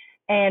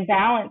 and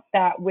balance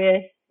that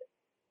with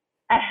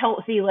a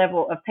healthy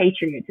level of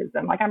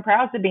patriotism. Like, I'm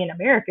proud to be an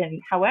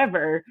American.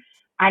 However,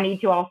 I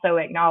need to also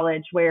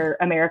acknowledge where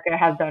America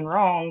has done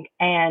wrong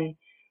and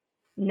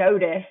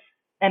notice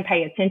and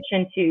pay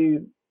attention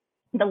to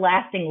the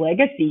lasting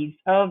legacies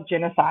of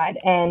genocide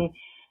and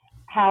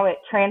how it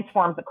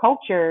transforms a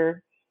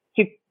culture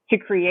to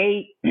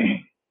create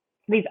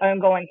these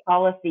ongoing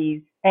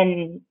policies,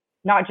 and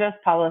not just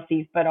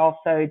policies, but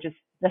also just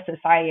the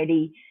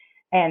society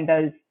and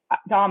those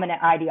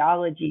dominant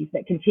ideologies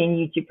that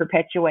continue to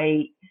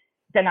perpetuate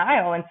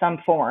denial in some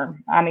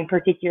form. I mean,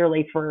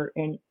 particularly for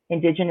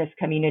indigenous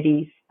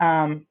communities.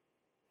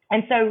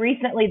 And so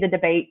recently the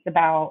debates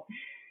about,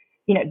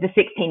 the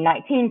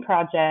 1619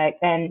 Project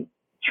and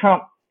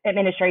Trump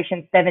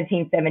administration's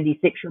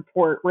 1776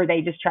 report, where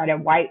they just try to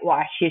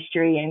whitewash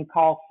history and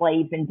call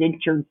slaves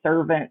indentured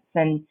servants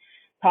and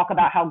talk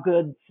about how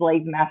good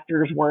slave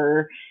masters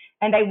were.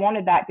 And they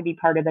wanted that to be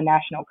part of the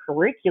national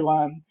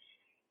curriculum.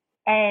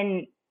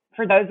 And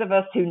for those of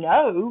us who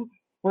know,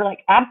 we're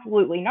like,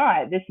 absolutely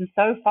not. This is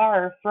so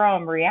far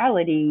from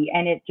reality.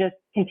 And it just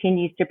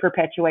continues to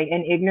perpetuate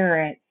an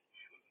ignorance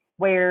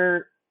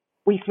where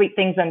we sweep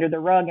things under the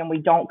rug and we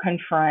don't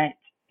confront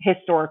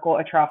historical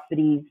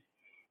atrocities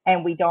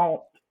and we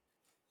don't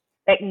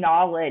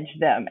acknowledge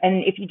them.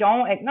 And if you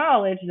don't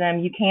acknowledge them,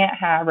 you can't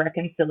have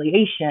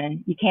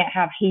reconciliation, you can't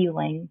have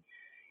healing.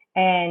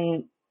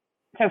 And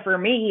so for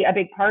me, a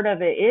big part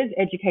of it is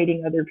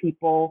educating other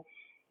people,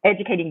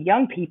 educating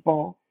young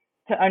people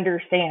to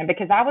understand,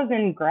 because I was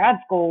in grad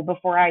school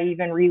before I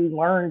even really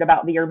learned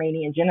about the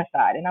Armenian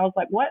genocide. And I was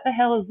like, what the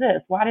hell is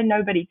this? Why did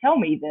nobody tell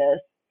me this?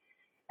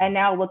 And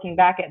now looking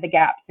back at the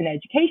gaps in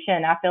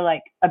education, I feel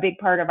like a big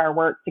part of our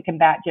work to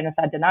combat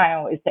genocide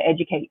denial is to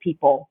educate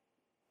people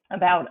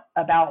about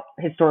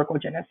historical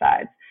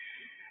genocides.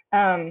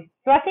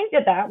 So I think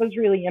that was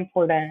really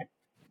important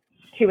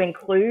to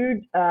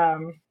include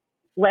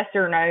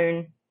lesser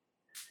known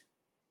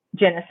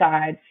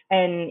genocides,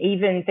 and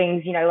even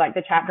things, like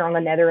the chapter on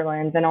the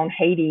Netherlands and on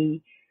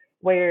Haiti,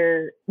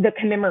 where the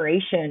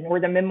commemoration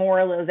or the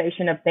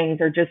memorialization of things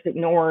are just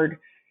ignored.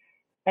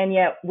 And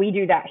yet we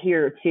do that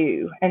here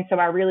too. And so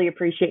I really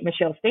appreciate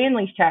Michelle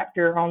Stanley's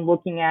chapter on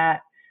looking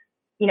at,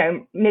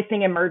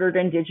 missing and murdered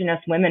Indigenous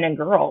women and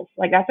girls.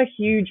 Like, that's a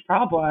huge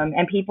problem.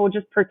 And people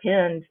just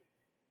pretend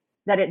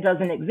that it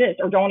doesn't exist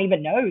or don't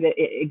even know that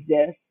it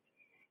exists.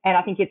 And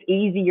I think it's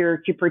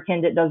easier to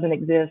pretend it doesn't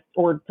exist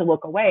or to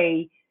look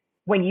away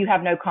when you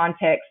have no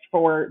context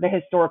for the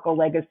historical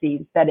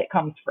legacies that it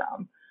comes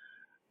from.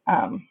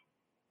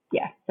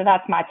 So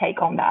that's my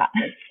take on that.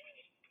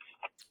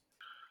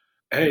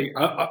 Hey,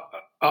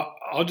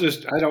 I'll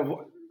just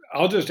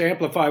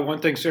amplify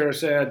one thing Sarah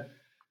said,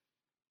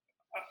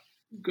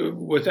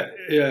 with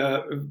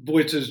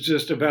which is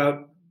just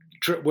about.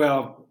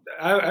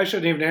 I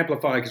shouldn't even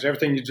amplify, because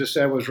everything you just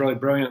said was really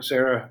brilliant,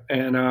 Sarah,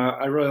 and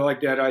I really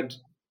like that.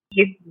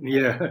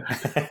 Yeah,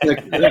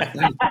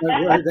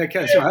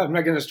 so I'm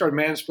not going to start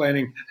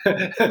mansplaining.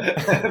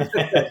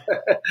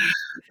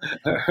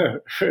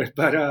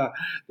 But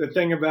the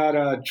thing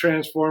about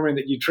transforming,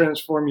 that you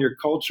transform your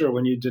culture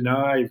when you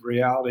deny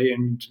reality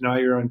and deny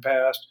your own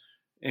past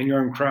and your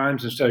own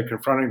crimes instead of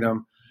confronting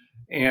them.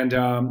 And,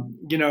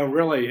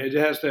 really, it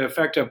has the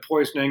effect of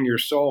poisoning your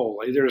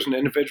soul, either as an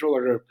individual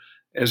or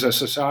as a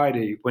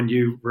society, when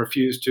you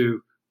refuse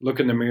to look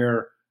in the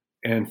mirror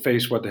and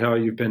face what the hell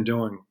you've been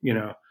doing,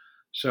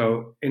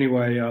 So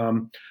anyway,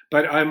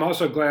 but I'm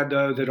also glad,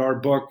 though, that our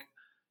book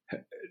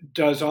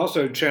does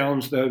also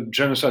challenge the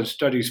genocide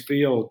studies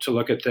field to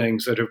look at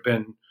things that have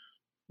been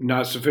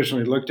not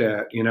sufficiently looked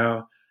at,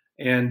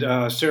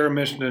 And Sarah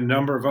mentioned a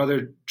number of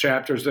other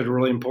chapters that are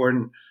really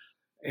important.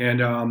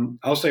 And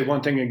I'll say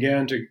one thing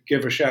again, to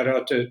give a shout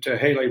out to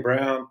Haley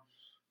Brown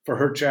for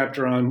her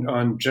chapter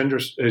on gender.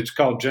 It's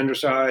called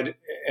Gendercide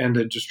and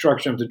the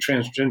Destruction of the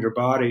Transgender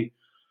Body.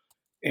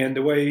 And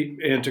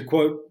to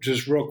quote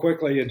just real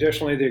quickly,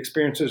 additionally, the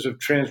experiences of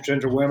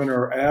transgender women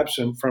are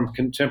absent from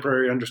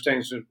contemporary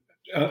understandings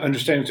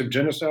of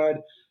genocide.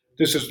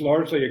 This is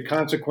largely a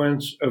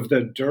consequence of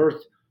the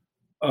dearth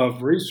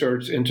of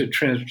research into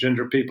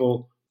transgender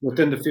people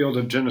within the field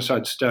of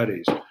genocide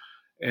studies.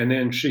 And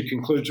then she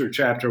concludes her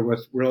chapter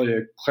with really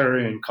a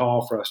clarion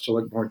call for us to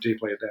look more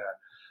deeply at that.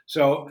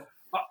 So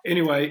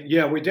anyway,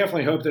 we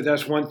definitely hope that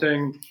that's one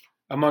thing,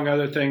 among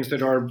other things,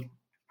 that our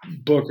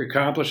book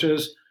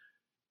accomplishes,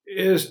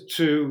 is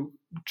to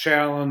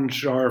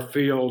challenge our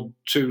field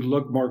to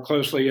look more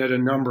closely at a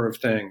number of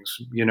things,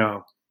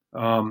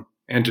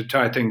 and to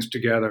tie things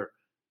together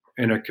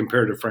in a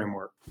comparative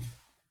framework.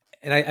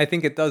 And I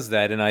think it does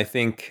that. And I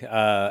think,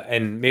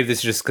 and maybe this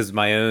is just because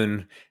my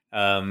own,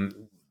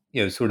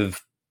 sort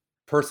of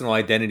personal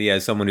identity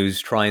as someone who's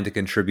trying to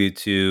contribute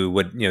to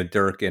what,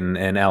 Dirk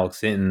and Alex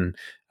Hinton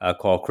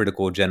call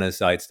critical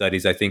genocide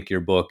studies. I think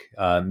your book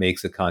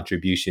makes a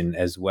contribution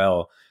as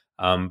well.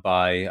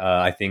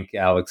 I think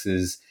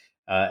Alex's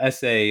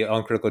essay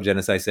on critical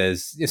genocide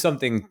says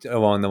something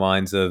along the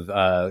lines of,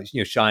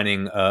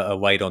 shining a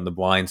light on the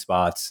blind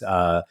spots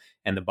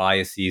and the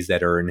biases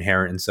that are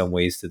inherent in some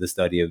ways to the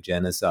study of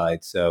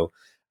genocide. So,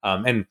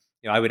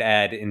 I would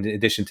add, in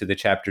addition to the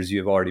chapters you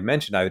have already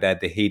mentioned, I would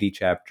add the Haiti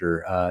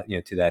chapter,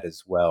 to that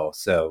as well.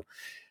 So,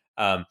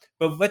 but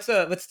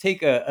let's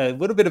take a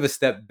little bit of a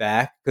step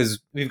back, because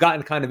we've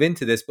gotten kind of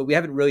into this, but we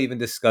haven't really even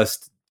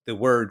discussed the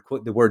word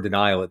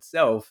denial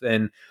itself.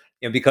 And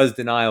because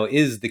denial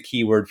is the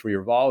key word for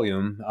your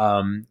volume,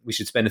 we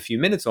should spend a few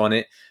minutes on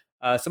it.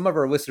 Some of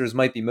our listeners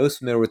might be most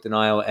familiar with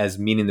denial as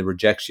meaning the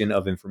rejection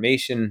of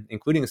information,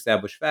 including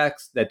established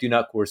facts, that do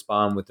not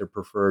correspond with their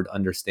preferred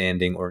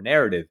understanding or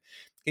narrative.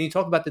 Can you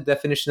talk about the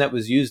definition that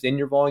was used in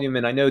your volume?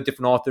 And I know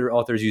different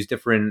authors use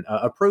different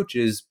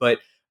approaches, but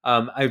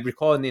I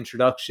recall in the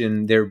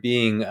introduction there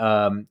being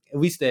at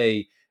least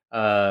a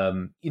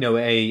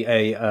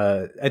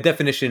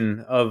definition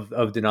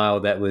of denial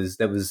that was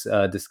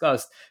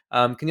discussed.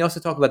 Can you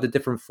also talk about the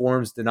different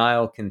forms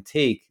denial can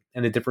take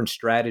and the different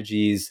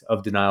strategies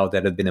of denial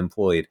that have been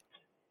employed?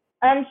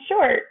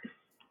 Sure.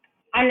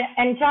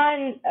 And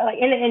John,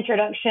 in the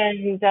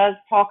introduction, does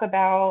talk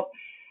about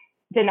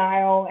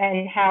denial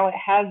and how it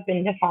has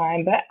been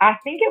defined, but I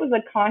think it was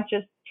a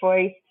conscious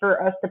choice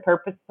for us to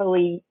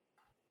purposefully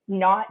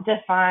not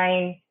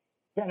define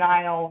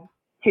denial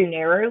too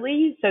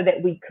narrowly so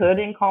that we could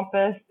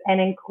encompass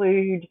and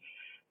include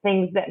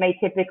things that may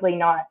typically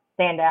not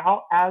stand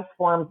out as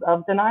forms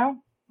of denial.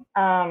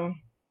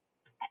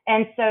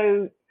 And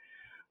so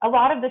a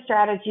lot of the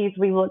strategies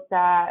we looked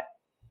at,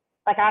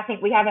 like I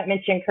think we haven't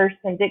mentioned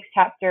Kirsten Dick's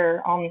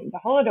chapter on the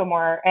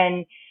Holodomor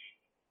and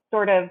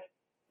sort of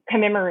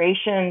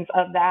commemorations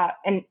of that.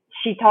 And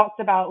she talks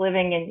about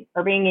living in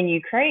or being in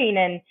Ukraine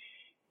and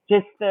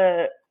just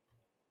the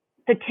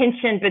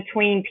tension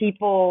between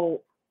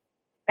people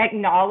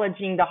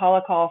acknowledging the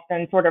Holocaust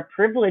and sort of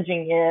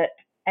privileging it,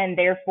 and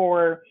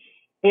therefore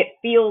it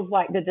feels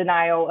like the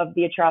denial of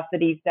the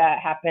atrocities that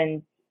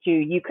happened to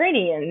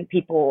Ukrainian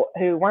people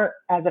who weren't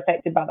as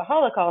affected by the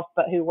Holocaust,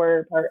 but who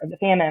were part of the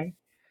famine.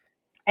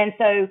 And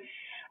so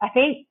I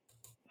think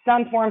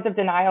some forms of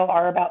denial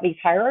are about these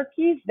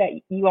hierarchies that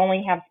you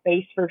only have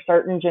space for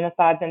certain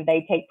genocides and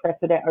they take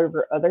precedent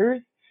over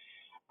others.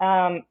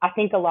 I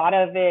think a lot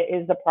of it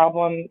is the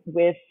problem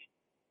with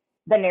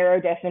the narrow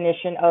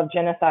definition of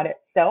genocide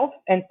itself.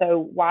 And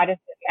so why does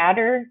it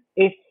matter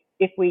if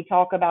we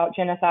talk about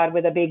genocide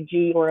with a big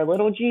G or a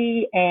little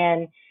g?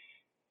 And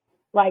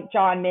like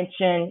John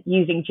mentioned,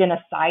 using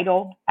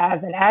genocidal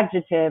as an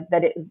adjective,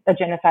 that it's a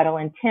genocidal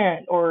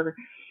intent, or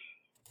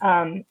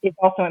is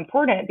also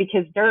important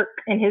because Dirk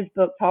in his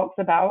book talks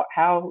about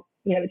how,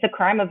 it's a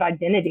crime of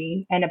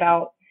identity and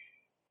about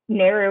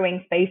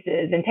narrowing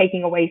spaces and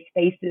taking away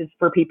spaces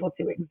for people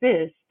to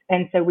exist.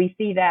 And so we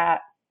see that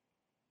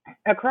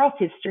across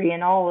history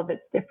and all of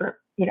its different,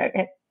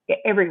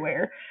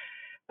 everywhere.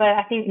 But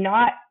I think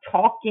not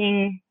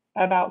talking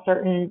about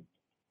certain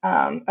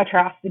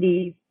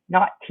atrocities,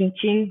 not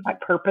teaching,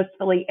 like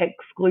purposefully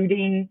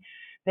excluding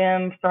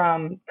them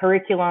from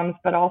curriculums,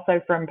 but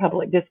also from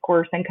public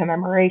discourse and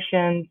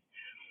commemorations.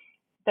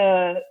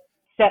 The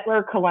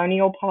settler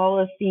colonial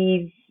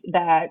policies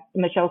that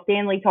Michelle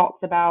Stanley talks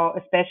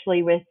about,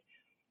 especially with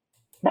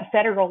the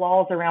federal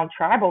laws around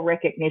tribal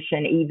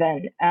recognition,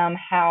 even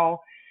how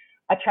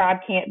a tribe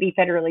can't be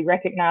federally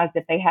recognized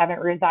if they haven't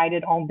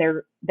resided on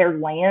their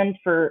land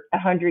for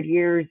 100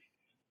 years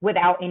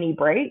without any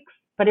breaks.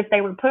 But if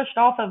they were pushed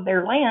off of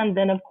their land,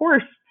 then of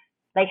course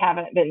they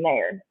haven't been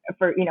there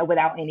for,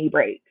 without any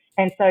breaks.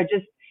 And so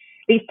just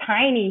these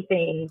tiny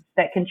things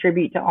that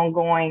contribute to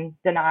ongoing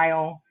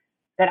denial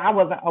that I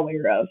wasn't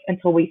aware of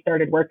until we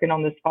started working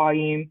on this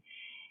volume.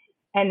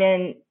 And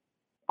then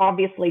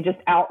obviously just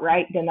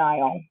outright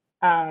denial.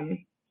 And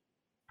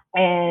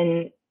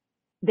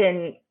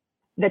then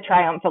the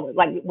triumph,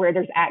 like where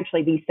there's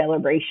actually these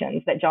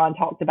celebrations that John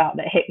talked about,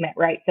 that Hikmet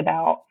writes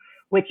about,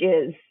 which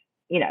is,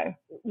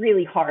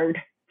 really hard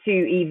to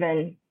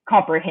even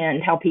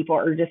comprehend how people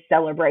are just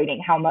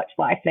celebrating how much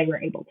life they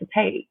were able to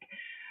take.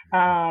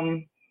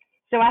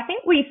 So I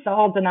think we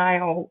saw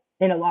denial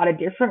in a lot of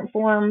different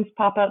forms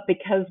pop up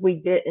because we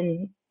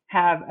didn't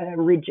have a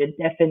rigid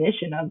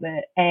definition of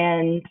it.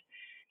 And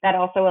that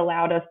also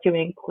allowed us to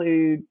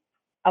include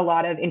a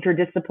lot of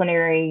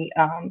interdisciplinary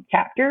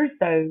chapters.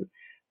 So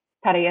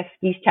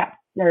Tadayevsky's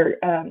chapter,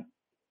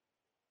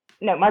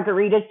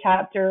 Margarita's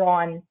chapter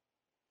on,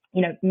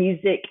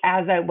 music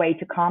as a way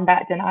to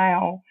combat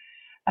denial.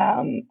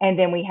 And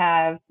then we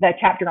have the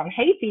chapter on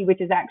Haiti, which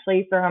is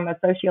actually from a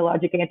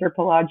sociologic,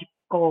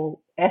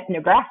 anthropological,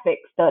 ethnographic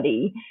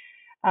study,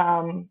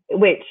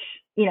 which,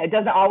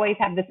 doesn't always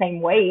have the same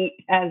weight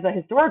as a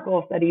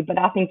historical study, but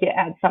I think it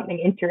adds something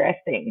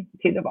interesting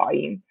to the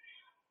volume.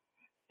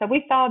 So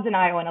we saw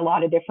denial in a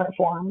lot of different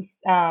forms,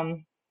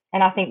 and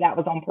I think that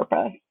was on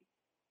purpose.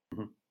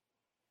 Mm-hmm.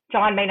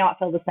 John may not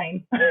feel the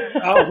same.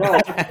 Oh,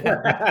 well,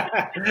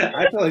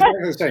 I feel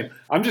exactly the same.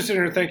 I'm just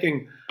sitting here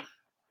thinking,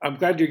 I'm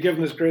glad you're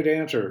giving this great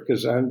answer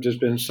because I've just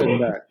been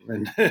sitting back.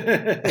 And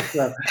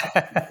so,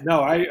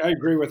 no, I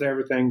agree with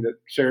everything that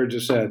Sarah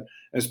just said,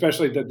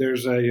 especially that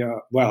there's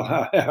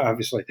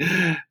obviously,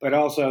 but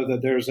also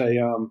that there's I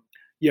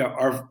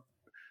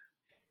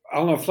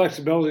don't know if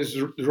flexibility is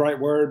the right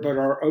word, but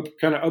our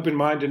kind of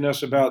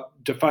open-mindedness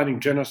about defining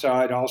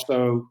genocide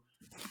also,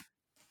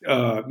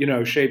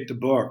 shaped the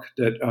book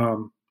that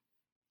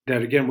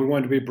again, we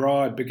wanted to be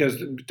broad because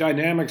the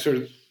dynamics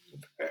are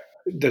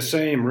the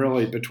same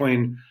really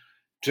between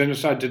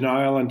genocide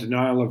denial and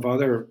denial of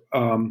other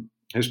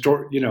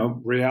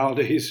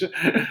realities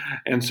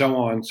and so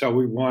on. So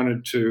we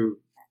wanted to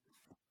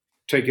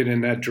take it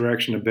in that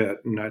direction a bit,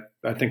 and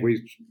I think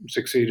we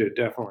succeeded,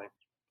 definitely.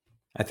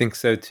 I think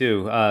so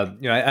too. I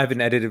have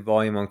an edited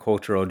volume on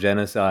cultural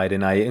genocide,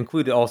 and I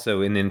included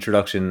also in the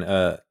introduction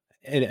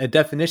a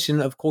definition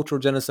of cultural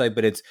genocide,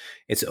 but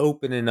it's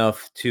open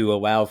enough to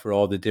allow for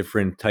all the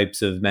different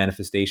types of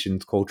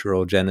manifestations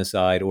cultural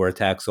genocide or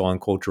attacks on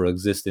cultural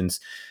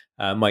existence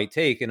might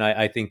take. And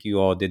I think you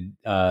all did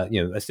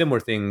a similar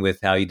thing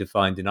with how you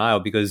define denial,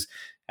 because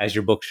as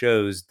your book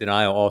shows,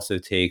 denial also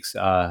takes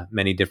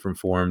many different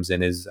forms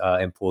and is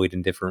employed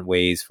in different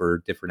ways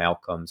for different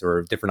outcomes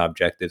or different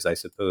objectives, I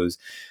suppose.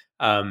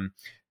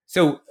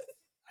 So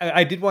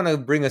I did want to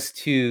bring us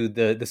to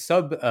the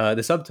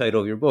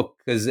subtitle of your book,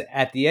 because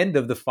at the end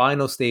of the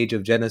final stage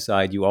of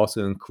genocide, you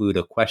also include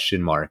a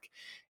question mark.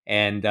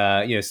 And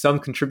some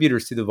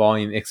contributors to the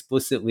volume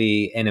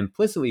explicitly and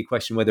implicitly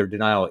question whether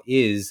denial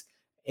is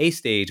a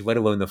stage, let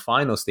alone the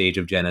final stage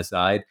of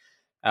genocide.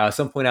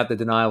 Some point out that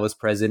denial was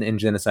present in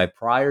genocide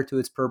prior to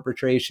its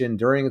perpetration,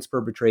 during its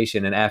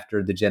perpetration, and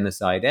after the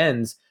genocide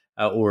ends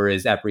or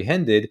is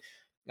apprehended.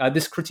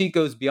 This critique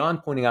goes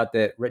beyond pointing out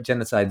that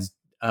genocides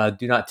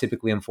do not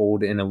typically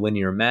unfold in a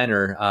linear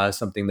manner,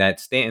 something that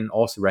Stanton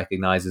also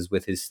recognizes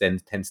with his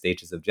 10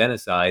 stages of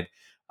genocide,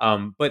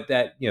 but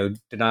that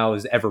denial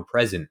is ever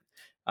present.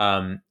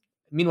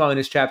 Meanwhile, in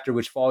his chapter,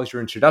 which follows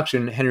your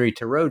introduction, Henry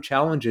Thoreau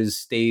challenges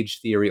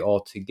stage theory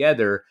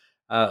altogether.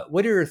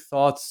 What are your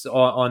thoughts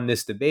on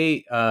this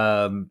debate,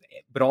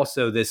 but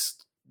also this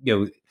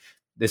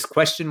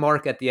question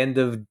mark at the end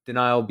of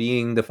denial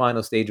being the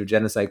final stage of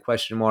genocide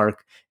question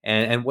mark,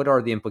 and what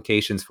are the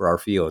implications for our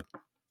field?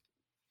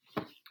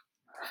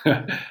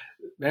 Man,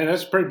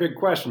 that's a pretty big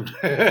question.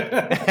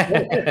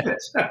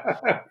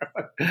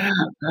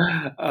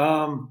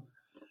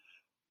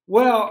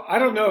 Well, I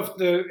don't know if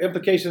the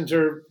implications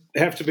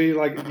have to be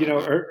like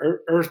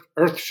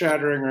earth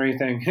shattering or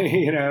anything,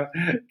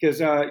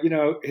 because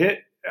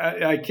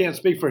I can't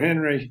speak for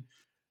Henry.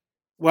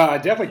 Well, I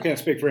definitely can't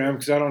speak for him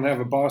because I don't have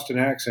a Boston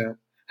accent.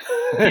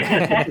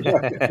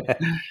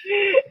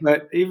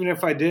 But even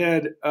if I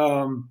did,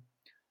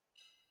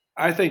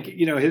 I think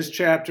his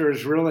chapter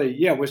is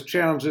really which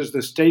challenges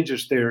the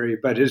stages theory,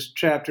 but his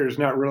chapter is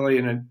not really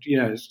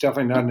it's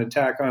definitely not an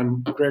attack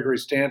on Gregory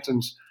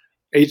Stanton's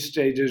 8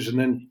 stages and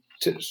then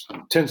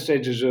 10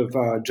 stages of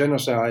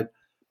genocide.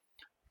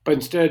 But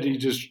instead, he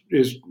just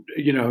is,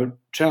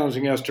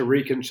 challenging us to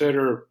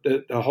reconsider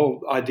the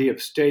whole idea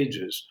of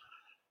stages.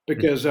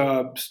 Because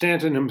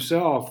Stanton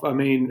himself, I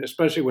mean,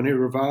 especially when he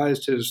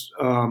revised his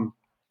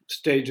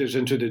stages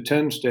into the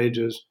 10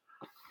 stages,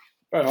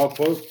 I'll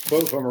quote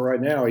from him right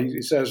now.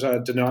 He says,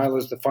 denial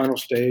is the final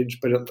stage,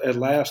 but it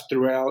lasts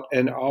throughout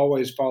and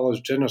always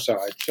follows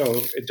genocide. So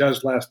it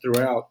does last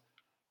throughout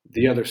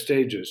the other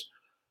stages.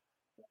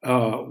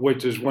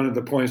 Which is one of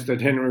the points that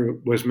Henry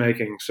was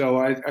making. So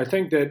I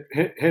think that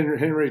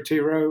Henry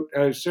Thoreau,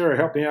 Sarah,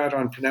 help me out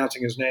on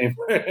pronouncing his name.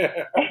 Yep,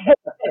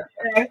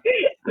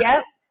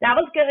 that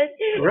was good.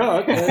 Well,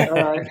 okay, all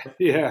right,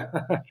 yeah.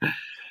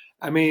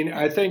 I mean,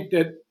 I think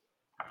that,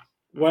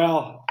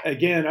 well,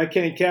 again, I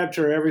can't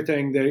capture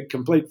everything, the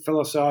complete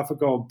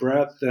philosophical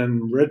breadth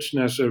and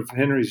richness of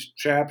Henry's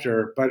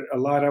chapter, but a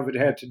lot of it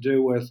had to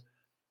do with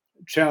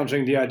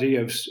challenging the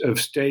idea of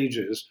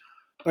stages,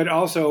 but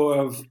also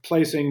of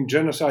placing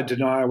genocide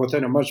denial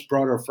within a much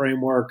broader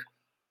framework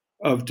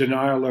of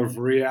denial of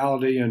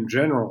reality in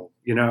general,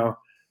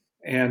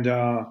 And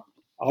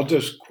I'll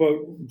just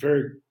quote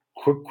very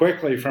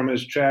quickly from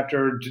his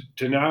chapter,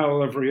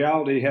 denial of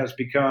reality has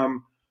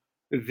become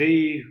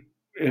the,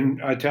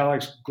 in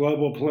italics,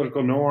 global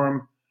political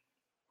norm,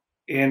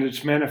 and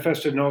it's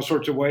manifested in all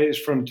sorts of ways,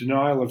 from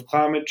denial of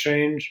climate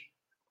change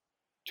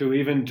to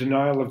even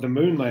denial of the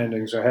moon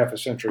landings a half a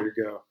century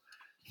ago.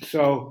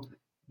 So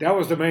that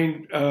was the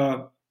main,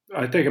 I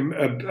think,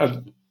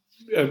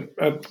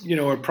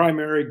 a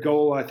primary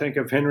goal, I think,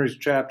 of Henry's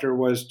chapter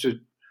was to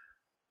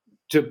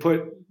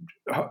put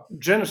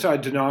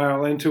genocide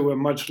denial into a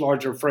much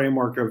larger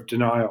framework of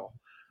denial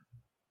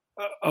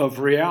of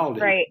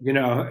reality, right.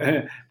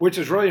 Which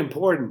is really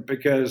important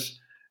because,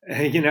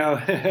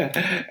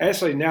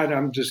 actually now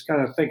I'm just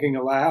kind of thinking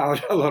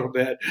aloud a little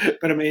bit,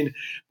 but I mean,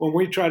 when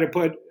we try to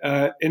put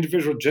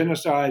individual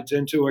genocides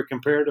into a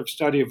comparative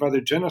study of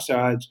other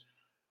genocides,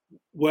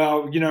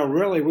 well,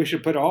 really, we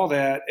should put all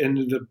that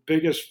into the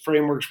biggest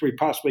frameworks we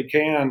possibly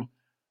can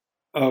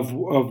of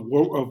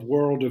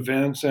world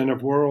events and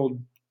of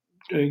world,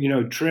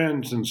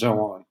 trends and so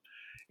on.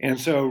 And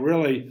so,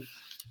 really,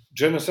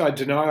 genocide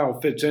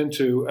denial fits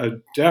into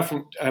it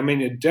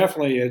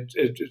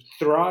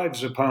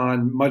thrives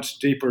upon much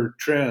deeper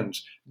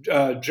trends.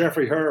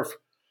 Jeffrey Herf,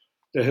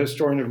 the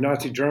historian of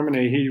Nazi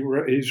Germany,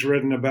 he's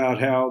written about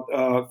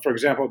how, for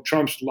example,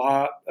 Trump's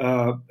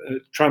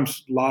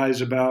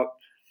lies about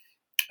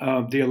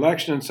the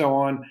election and so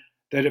on,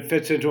 that it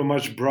fits into a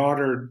much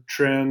broader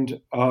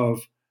trend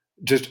of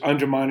just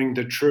undermining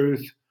the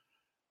truth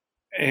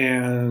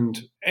and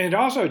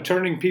also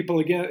turning people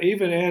again,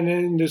 even and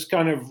in this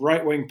kind of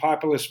right-wing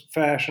populist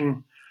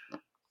fashion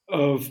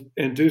of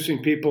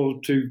inducing people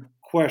to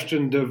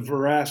question the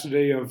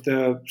veracity of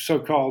the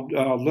so-called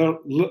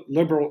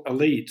liberal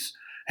elites.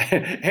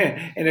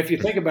 And if you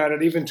think about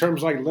it, even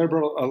terms like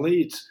liberal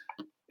elites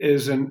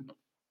is an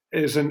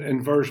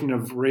inversion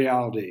of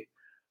reality,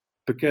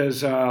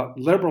 because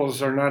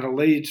liberals are not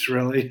elites,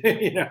 really.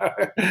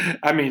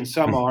 I mean,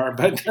 some are,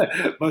 but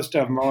most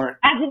of them aren't.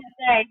 I was going to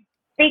say,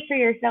 speak for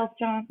yourself,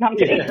 John. No, I'm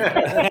kidding.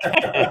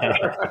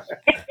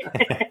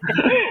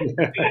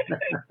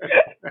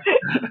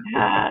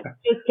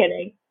 Just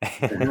kidding.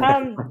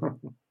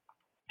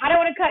 I don't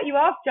want to cut you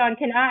off, John.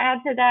 Can I add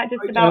to that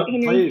just about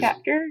Henry's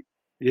chapter?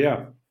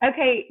 Yeah.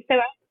 Okay, so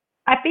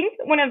I think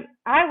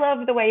I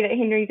love the way that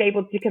Henry's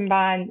able to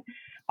combine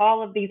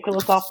all of these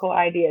philosophical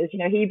ideas.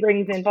 He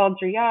brings in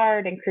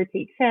Baudrillard and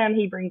critiques him.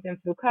 He brings in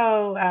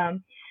Foucault.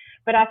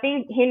 But I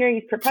think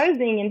Henry's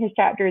proposing in his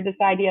chapter this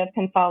idea of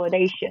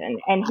consolidation.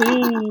 And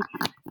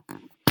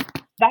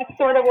that's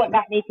sort of what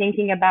got me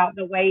thinking about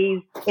the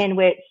ways in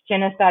which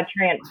genocide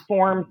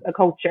transforms a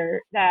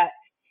culture, that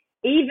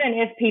even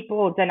if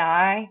people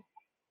deny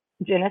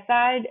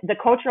genocide, the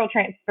cultural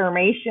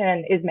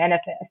transformation is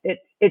manifest.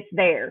 It's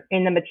there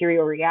in the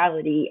material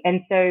reality.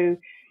 And so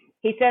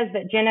he says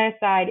that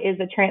genocide is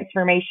a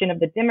transformation of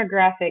the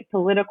demographic,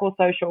 political,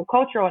 social,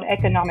 cultural, and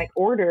economic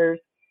orders,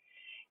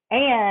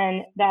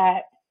 and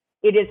that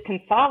it is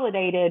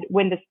consolidated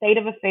when the state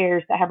of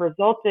affairs that have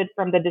resulted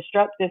from the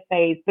destructive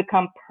phase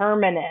become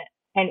permanent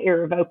and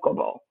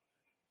irrevocable.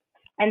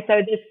 And so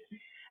this,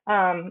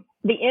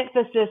 the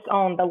emphasis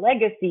on the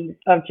legacies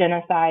of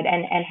genocide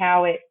and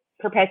how it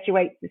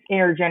perpetuates this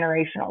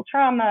intergenerational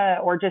trauma,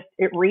 or just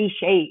it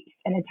reshapes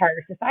an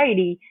entire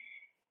society,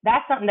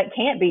 that's something that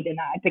can't be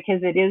denied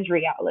because it is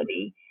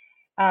reality.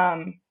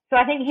 So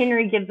I think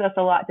Henry gives us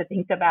a lot to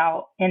think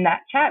about in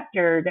that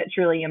chapter that's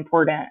really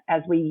important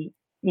as we,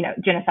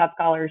 genocide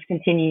scholars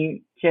continue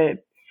to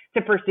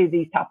pursue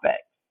these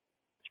topics.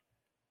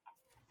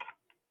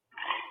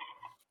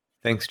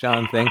 Thanks,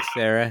 John. Thanks,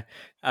 Sarah.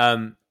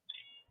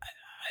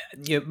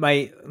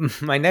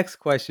 My next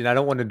question, I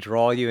don't want to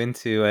draw you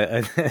into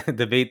a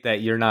debate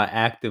that you're not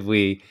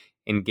actively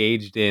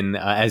engaged in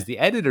as the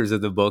editors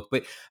of the book,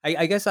 but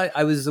I guess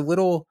I was a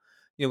little,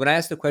 when I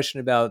asked the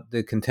question about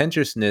the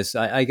contentiousness,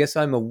 I guess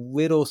I'm a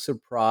little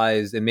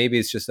surprised, and maybe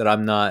it's just that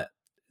I'm not,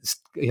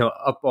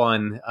 up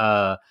on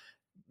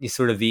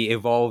sort of the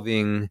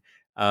evolving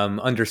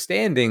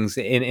understandings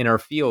in our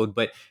field,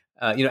 but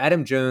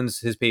Adam Jones,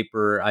 his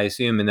paper, I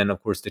assume, and then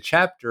of course the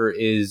chapter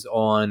is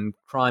on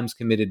crimes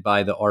committed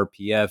by the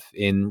RPF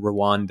in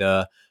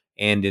Rwanda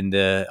and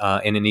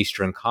in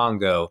Eastern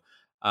Congo,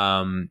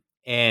 and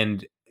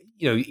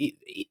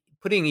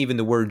putting even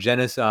the word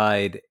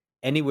genocide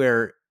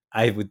anywhere,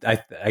 I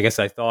guess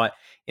I thought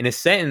in a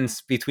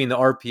sentence between the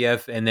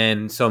RPF and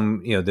then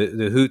some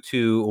the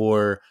Hutu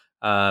or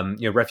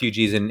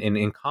refugees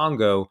in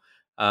Congo.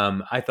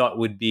 I thought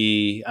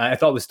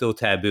was still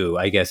taboo,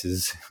 I guess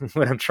is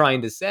what I'm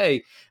trying to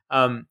say.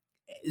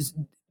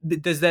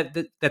 Does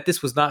that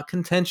this was not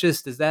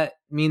contentious? Does that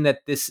mean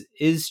that this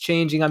is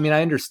changing? I mean,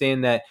 I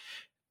understand that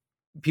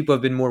people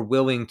have been more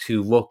willing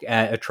to look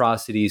at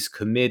atrocities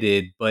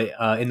committed, but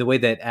in the way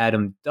that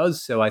Adam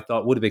does so, I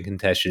thought would have been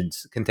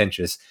contentious.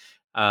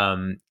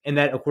 And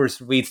that, of course,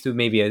 leads to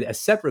maybe a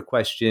separate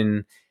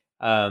question.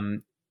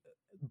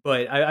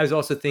 But I was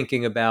also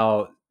thinking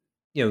about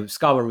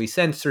scholarly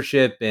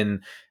censorship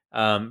and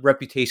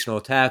reputational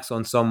attacks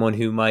on someone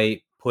who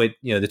might put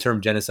the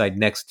term genocide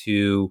next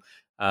to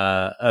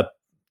a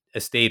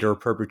state or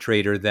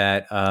perpetrator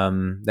that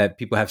that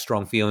people have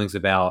strong feelings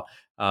about,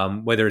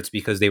 whether it's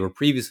because they were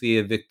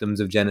previously victims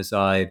of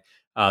genocide.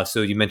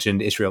 So you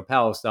mentioned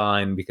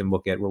Israel-Palestine. We can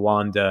look at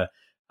Rwanda.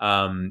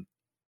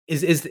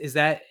 Is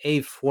that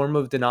a form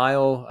of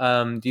denial?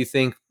 Do you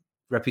think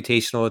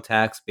reputational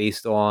attacks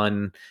based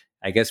on,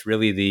 I guess,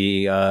 really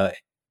the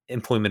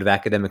employment of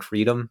academic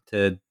freedom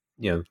to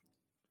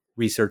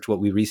research what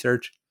we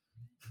research?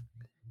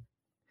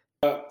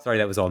 Sorry,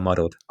 that was all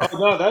muddled. Oh,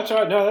 no, that's all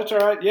right. No, that's all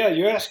right. Yeah,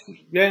 you ask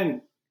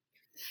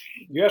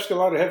a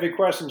lot of heavy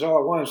questions all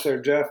at once there,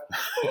 Jeff.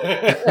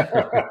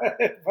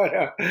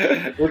 But,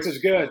 which is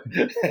good.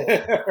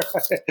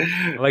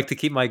 I like to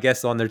keep my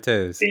guests on their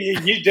toes.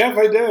 You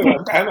definitely do.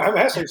 I'm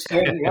actually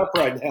standing up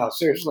right now,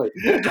 seriously.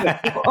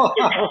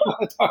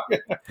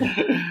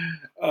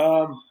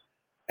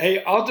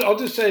 Hey, I'll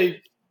just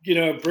say,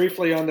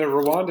 briefly on the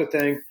Rwanda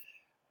thing.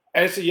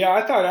 I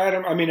thought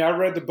Adam. I mean, I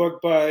read the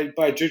book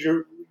by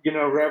Juju,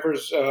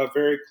 Revers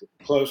very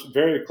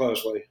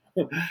closely.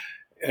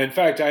 In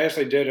fact, I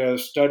actually did a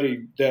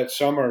study that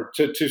summer,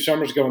 2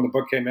 summers ago when the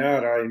book came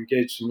out. I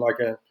engaged in like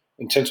an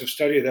intensive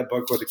study of that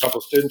book with a couple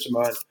of students of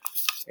mine.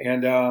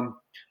 And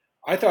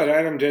I thought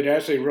Adam did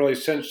actually a really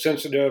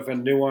sensitive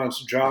and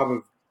nuanced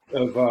job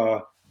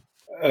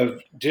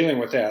of dealing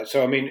with that.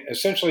 So, I mean,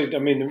 essentially, the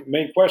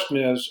main question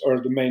is,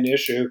 or the main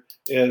issue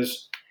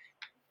is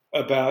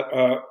about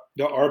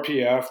the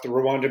RPF, the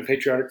Rwandan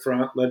Patriotic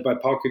Front, led by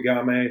Paul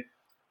Kagame,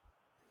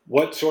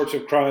 what sorts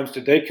of crimes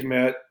did they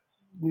commit,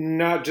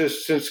 not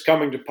just since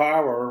coming to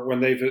power when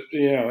they've,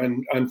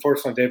 and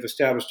unfortunately they've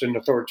established an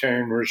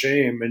authoritarian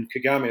regime and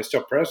Kagame is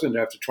still president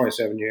after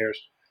 27 years,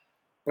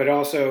 but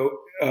also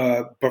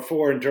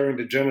before and during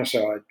the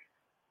genocide.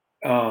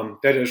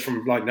 That is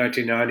from like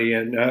 1990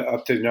 and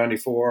up to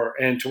 94.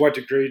 And to what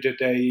degree did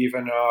they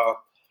even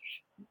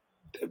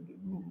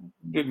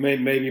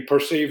maybe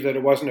perceive that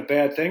it wasn't a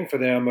bad thing for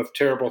them if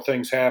terrible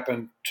things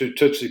happened to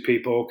Tutsi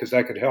people because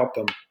that could help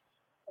them,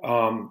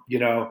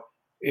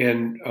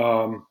 in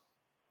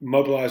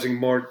mobilizing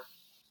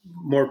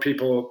more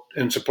people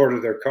in support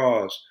of their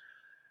cause.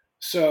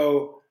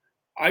 So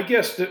I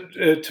guess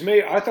that, to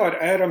me, I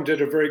thought Adam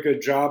did a very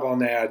good job on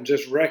that, and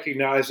just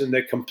recognizing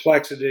the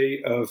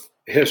complexity of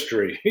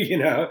history,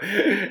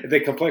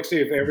 the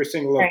complexity of every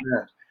single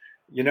event.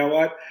 You know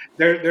what?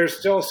 There's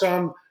still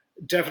some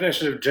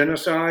definition of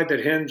genocide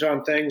that hinge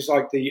on things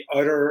like the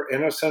utter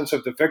innocence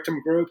of the victim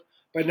group.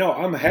 But no,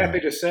 I'm happy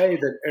to say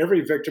that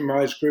every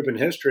victimized group in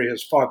history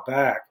has fought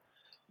back.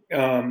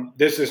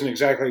 This isn't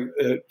exactly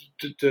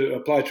to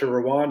apply to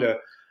Rwanda,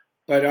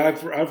 but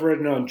I've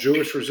written on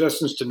Jewish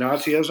resistance to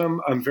Nazism.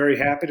 I'm very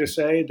happy to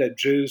say that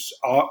Jews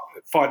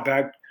fought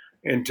back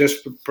in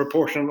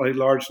disproportionately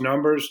large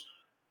numbers,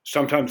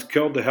 sometimes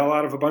killed the hell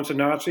out of a bunch of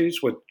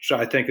Nazis, which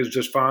I think is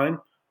just fine.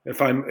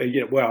 If I'm,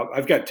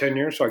 I've got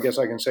tenure, so I guess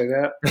I can say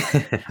that.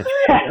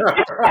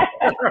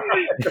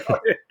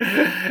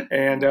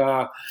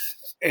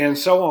 And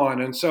so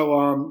on. And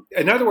so,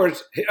 in other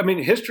words, I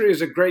mean, history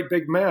is a great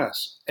big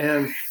mess,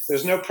 and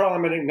there's no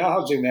problem in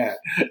acknowledging that.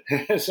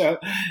 and so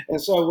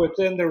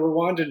within the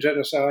Rwandan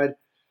genocide,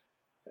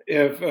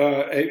 if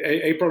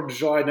April to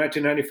July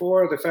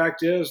 1994, the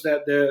fact is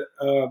that the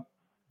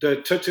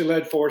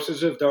Tutsi-led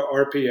forces of the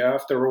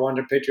RPF, the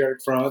Rwandan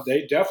Patriotic Front,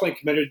 they definitely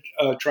committed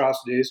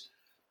atrocities,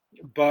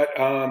 but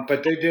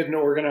they didn't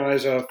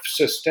organize a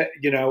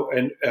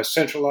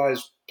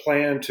centralized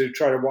plan to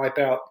try to wipe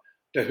out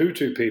the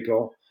Hutu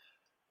people,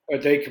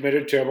 but they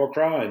committed terrible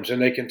crimes, and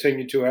they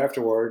continued to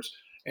afterwards.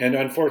 And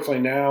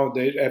unfortunately now,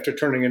 after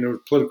turning into a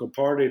political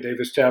party, they've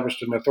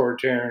established an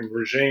authoritarian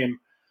regime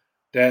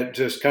that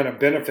just kind of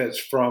benefits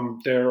from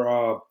their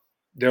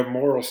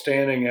moral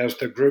standing as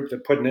the group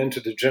that put an end to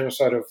the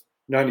genocide of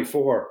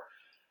 94.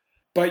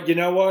 But you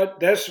know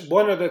what? That's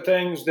one of the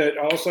things that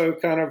also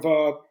kind of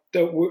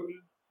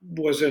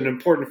was an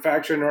important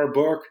factor in our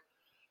book.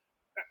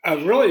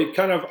 Really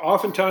kind of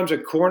oftentimes a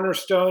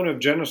cornerstone of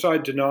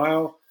genocide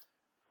denial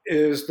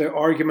is the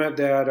argument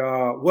that,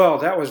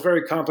 that was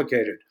very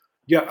complicated.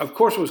 Yeah, of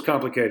course it was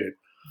complicated.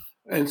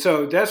 And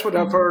so that's what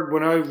I've heard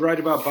when I write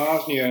about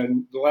Bosnia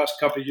in the last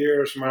couple of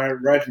years. When I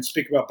write and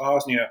speak about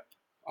Bosnia,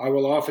 I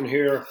will often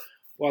hear,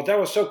 well, that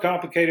was so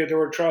complicated, there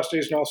were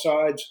atrocities on all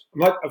sides.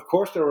 I'm like, of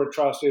course there were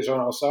atrocities on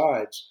all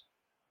sides,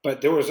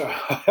 but there was a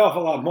hell of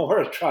a lot more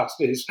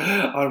atrocities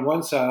on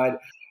one side.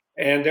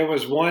 And there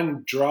was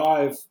one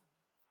drive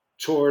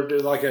toward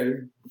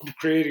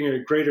creating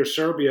a greater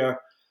Serbia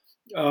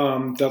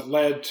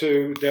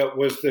that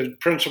was the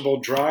principal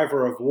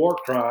driver of war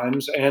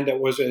crimes, and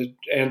that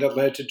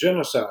led to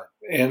genocide.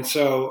 And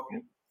so,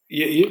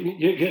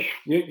 you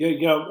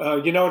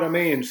know what I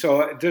mean.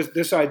 So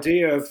this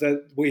idea of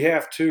that we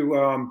have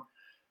to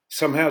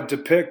somehow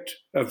depict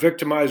a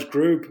victimized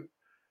group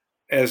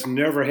as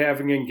never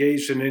having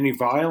engaged in any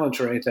violence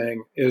or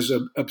anything is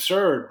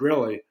absurd.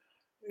 Really,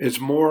 it's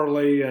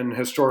morally and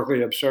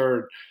historically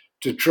absurd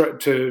to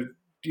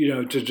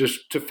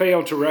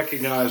fail to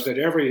recognize that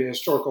every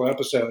historical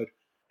episode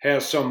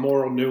has some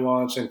moral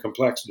nuance and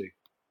complexity.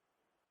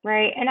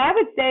 Right. And I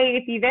would say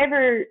if you've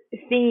ever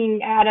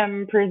seen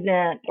Adam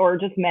present or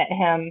just met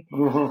him,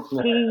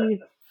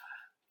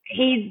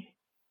 he's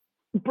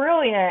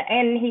brilliant.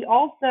 And he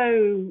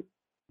also,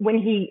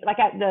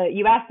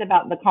 you asked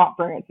about the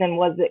conference and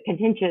was it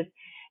contentious?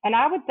 And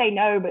I would say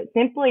no, but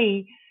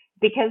simply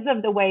because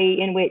of the way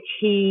in which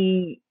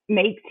he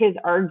makes his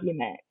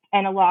argument.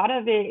 And a lot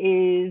of it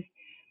is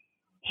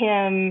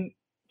him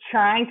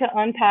trying to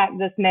unpack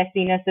this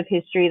messiness of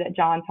history that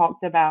John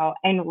talked about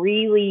and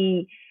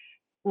really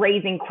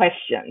raising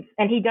questions.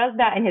 And he does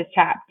that in his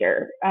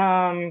chapter.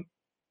 And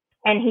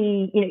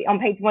he, on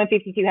page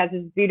 152 has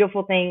this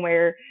beautiful thing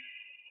where,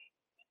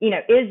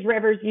 is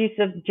Rever's use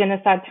of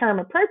genocide term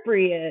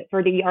appropriate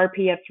for the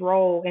RPF's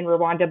role in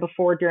Rwanda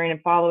before, during,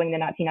 and following the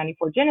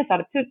 1994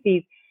 genocide of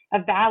Tutsis?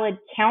 A valid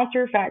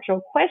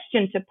counterfactual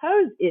question to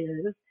pose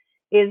is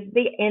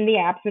in the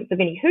absence of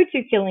any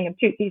Hutu killing of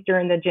Tutsis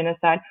during the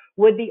genocide,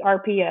 would the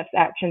RPF's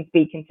actions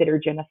be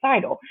considered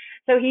genocidal?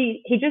 So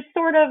he just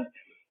sort of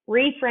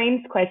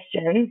reframes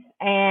questions,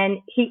 and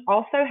he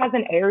also has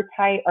an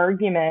airtight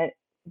argument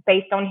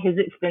based on his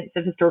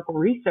extensive historical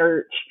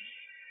research.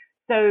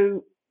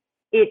 So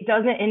it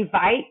doesn't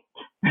invite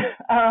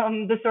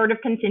the sort of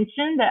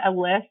contention that a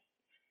less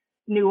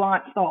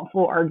nuanced,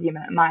 thoughtful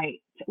argument might,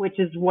 which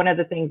is one of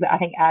the things that I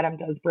think Adam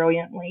does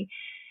brilliantly.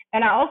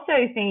 And I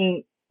also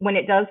think when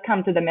it does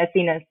come to the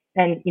messiness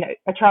and,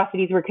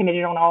 atrocities were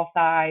committed on all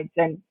sides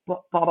and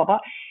blah, blah, blah,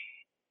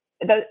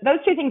 those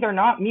two things are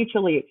not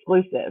mutually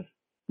exclusive.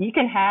 you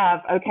can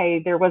have,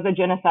 okay, there was a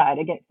genocide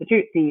against the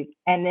Tutsis,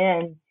 and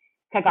then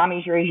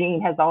Kagame's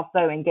regime has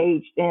also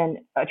engaged in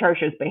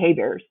atrocious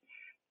behaviors.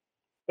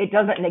 It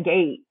doesn't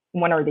negate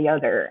one or the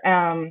other.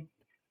 And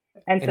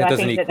so it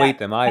doesn't equate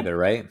them either,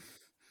 right?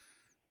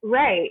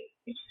 Right.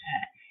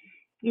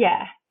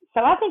 Yeah.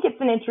 So I think it's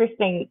an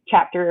interesting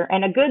chapter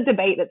and a good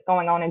debate that's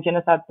going on in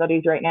genocide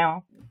studies right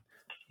now.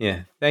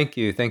 Yeah. Thank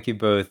you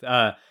both.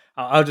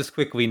 I'll just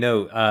quickly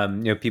note,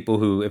 people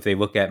who, if they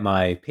look at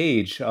my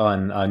page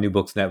on New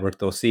Books Network,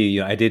 they'll see,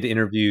 I did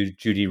interview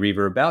Judy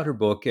Reaver about her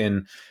book,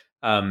 and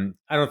I don't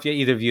know if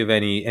either of you have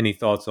any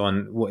thoughts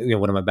on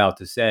what I'm about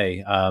to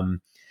say,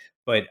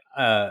 but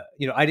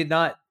I did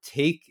not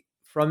take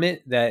from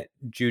it that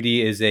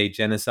Judy is a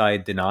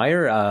genocide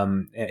denier.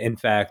 In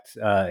fact,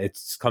 it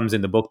comes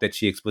in the book that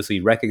she explicitly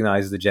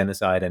recognizes the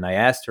genocide, and I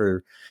asked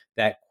her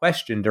that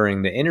question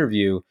during the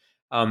interview.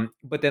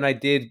 But then I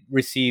did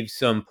receive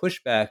some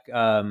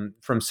pushback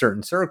from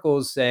certain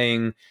circles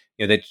saying,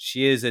 that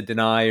she is a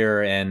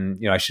denier, and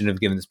I shouldn't have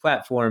given this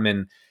platform.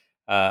 And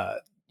I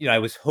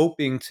was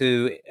hoping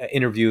to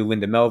interview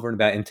Linda Melbourne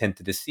about Intent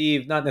to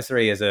Deceive, not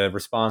necessarily as a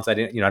response. I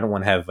didn't, I don't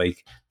want to have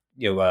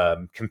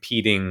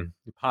competing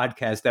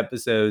podcast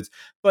episodes,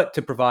 but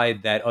to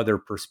provide that other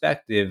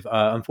perspective.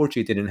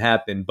 Unfortunately, it didn't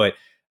happen. But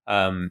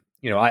I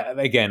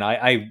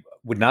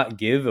would not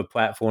give a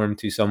platform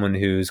to someone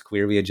who's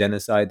clearly a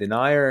genocide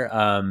denier.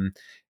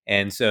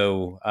 And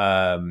so,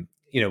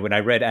 when I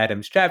read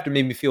Adam's chapter, it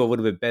made me feel a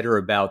little bit better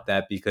about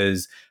that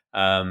because,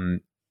 not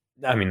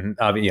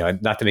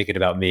to make it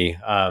about me,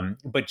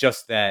 but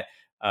just that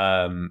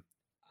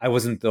I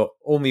wasn't the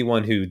only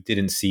one who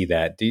didn't see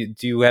that. Do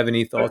you have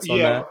any thoughts on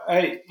that?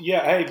 Hey,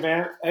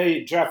 man.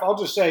 Hey, Jeff, I'll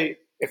just say,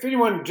 if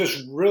anyone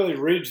just really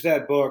reads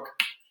that book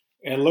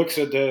and looks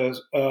at the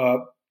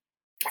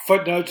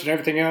footnotes and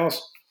everything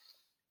else,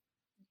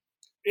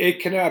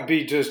 it cannot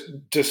be just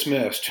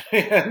dismissed.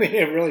 I mean,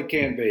 it really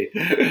can be.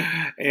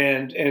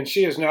 And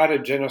she is not a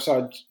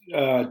genocide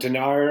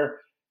denier.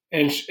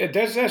 And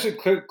that's actually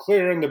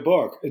clear in the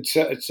book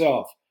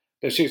itself,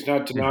 that she's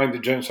not denying the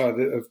genocide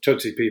of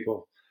Tutsi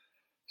people.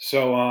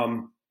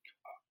 So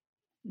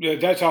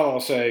that's all I'll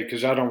say,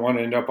 because I don't want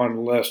to end up on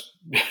the list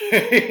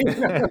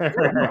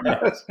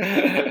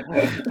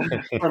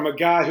from a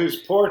guy whose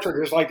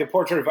portrait is like the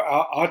portrait of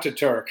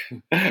Ataturk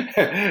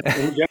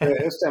in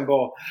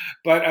Istanbul.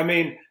 But I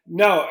mean,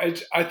 no,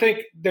 I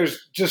think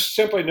there's just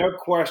simply no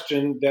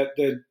question that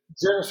the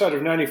genocide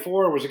of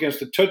 '94 was against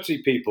the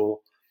Tutsi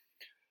people.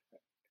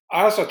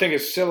 I also think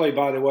it's silly,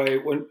 by the way,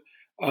 when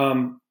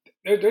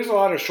there's a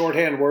lot of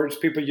shorthand words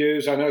people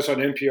use. I notice on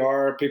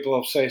NPR, people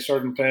will say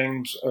certain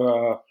things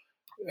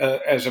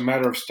as a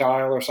matter of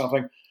style or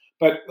something.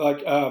 But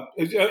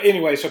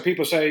anyway, so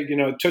people say,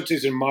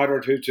 Tutsis and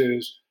moderate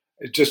Hutus,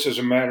 just as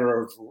a matter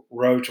of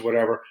roach or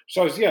whatever.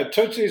 So yeah,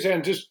 Tutsis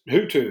and just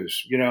Hutus.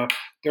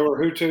 There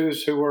were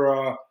Hutus who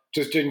were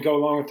just didn't go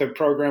along with the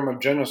program of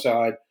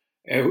genocide,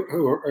 who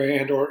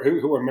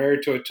were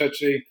married to a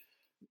Tutsi,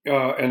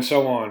 and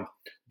so on.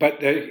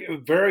 But a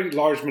very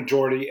large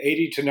majority,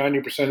 80 to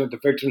 90% of the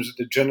victims of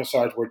the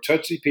genocide were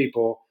Tutsi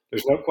people.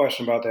 There's no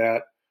question about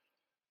that.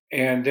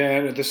 And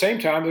then at the same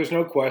time, there's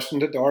no question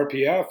that the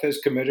RPF has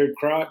committed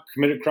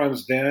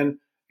crimes then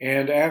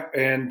and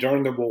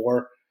during the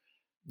war,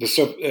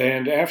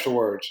 and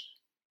afterwards.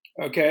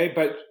 Okay,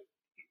 but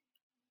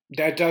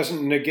that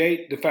doesn't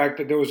negate the fact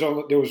that there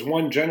was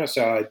one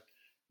genocide,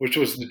 which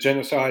was the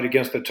genocide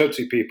against the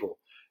Tutsi people.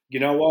 You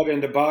know what?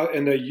 In the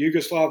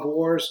Yugoslav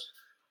wars,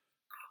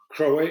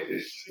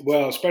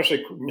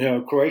 especially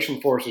Croatian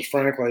forces,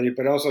 frankly,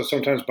 but also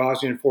sometimes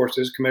Bosnian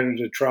forces committed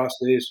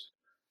atrocities.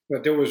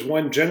 But there was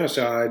one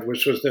genocide,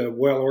 which was the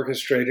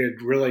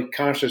well-orchestrated, really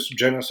conscious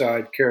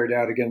genocide carried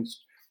out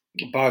against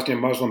Bosnian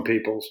Muslim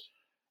peoples,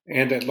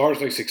 and that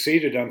largely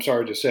succeeded, I'm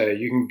sorry to say.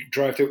 You can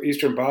drive through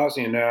eastern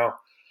Bosnia now.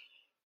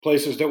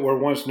 Places that were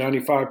once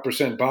 95%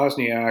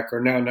 Bosniak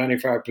are now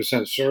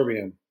 95%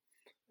 Serbian.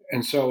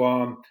 And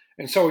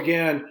so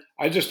again,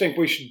 I just think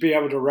we should be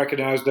able to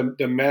recognize the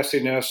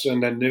messiness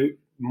and the new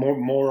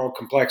moral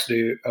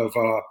complexity of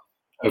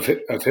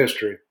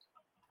history.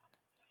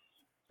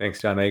 Thanks,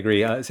 John. I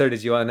agree. Sarah,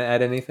 did you want to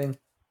add anything?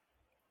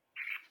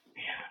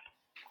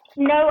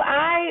 No,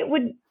 I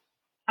would.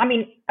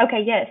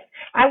 Yes.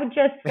 I would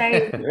just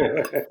say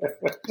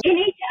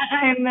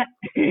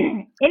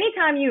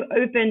anytime you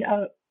open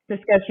a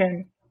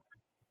discussion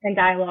and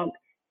dialogue,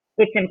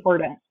 it's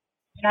important.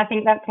 And I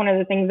think that's one of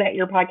the things that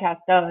your podcast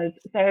does.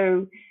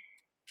 So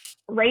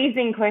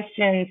raising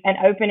questions and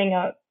opening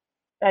up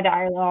a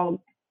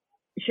dialogue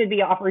should be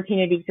an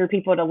opportunity for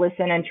people to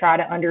listen and try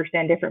to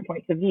understand different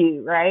points of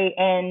view, right?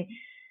 And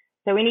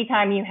so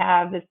anytime you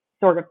have this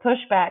sort of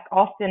pushback,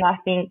 often I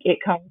think it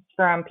comes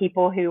from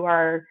people who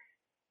are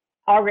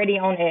already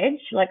on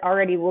edge, like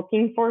already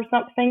looking for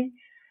something.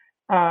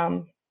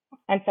 And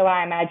so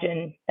I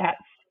imagine that's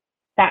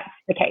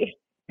the case.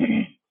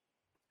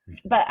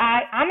 But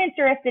I'm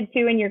interested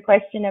too in your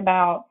question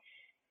about,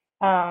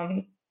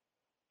 I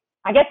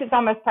guess it's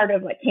almost part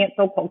of like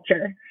cancel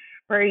culture,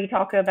 where you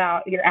talk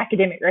about your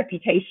academic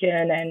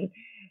reputation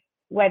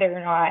whether or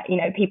not,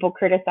 people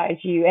criticize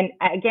you. And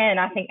again,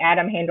 I think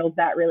Adam handles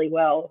that really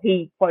well.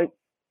 He quotes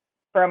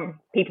from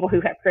people who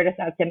have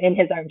criticized him in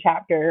his own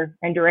chapter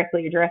and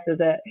directly addresses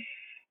it.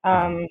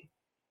 And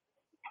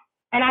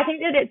I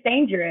think that it's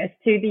dangerous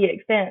to the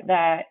extent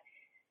that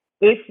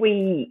if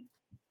we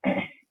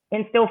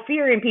instill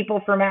fear in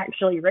people from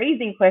actually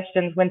raising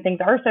questions when things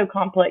are so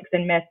complex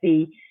and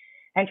messy,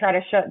 and try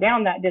to shut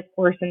down that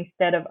discourse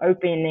instead of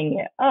opening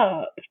it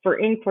up for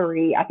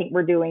inquiry, I think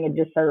we're doing a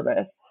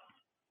disservice.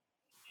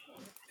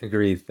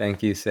 Agreed.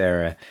 Thank you,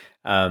 Sarah.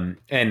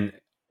 And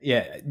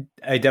yeah,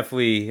 I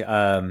definitely,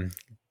 I'm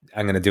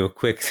going to do a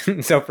quick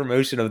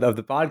self-promotion of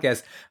the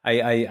podcast.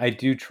 I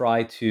do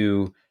try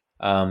to,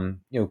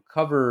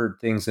 cover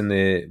things with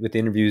the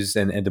interviews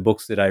and the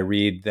books that I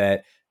read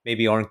that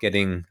maybe aren't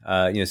getting,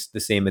 the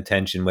same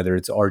attention, whether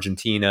it's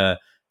Argentina,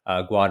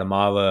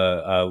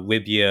 Guatemala,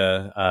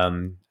 Libya,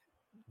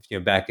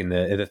 back in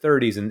the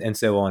 30s and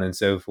so on and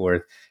so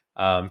forth.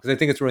 Because I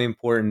think it's really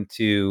important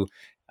to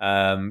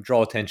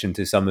draw attention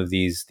to some of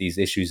these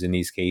issues in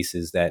these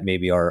cases that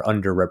maybe are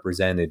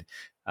underrepresented.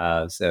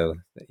 So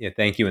yeah,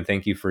 thank you. And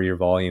thank you for your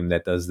volume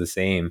that does the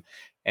same.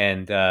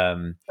 And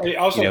hey,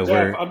 also,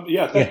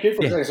 Jeff, thank you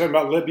for saying something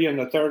about Libya in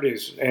the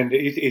 30s and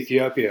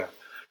Ethiopia,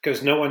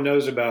 because no one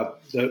knows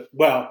about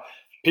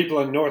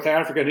people in North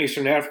Africa and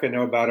Eastern Africa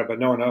know about it, but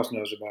no one else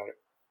knows about it.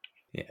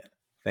 Yeah.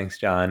 Thanks,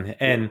 John.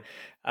 And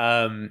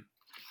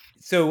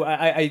so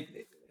I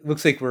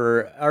looks like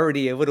we're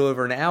already a little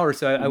over an hour.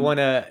 So I want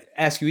to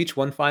ask you each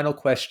one final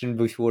question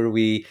before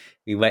we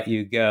let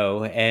you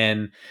go.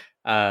 And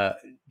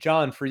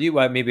John, for you,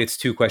 maybe it's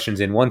two questions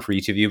in one for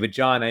each of you. But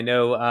John, I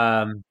know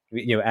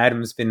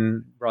Adam's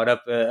been brought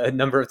up a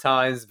number of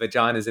times, but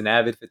John is an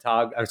avid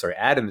photographer.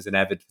 Adam is an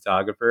avid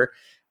photographer,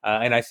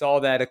 and I saw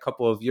that a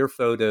couple of your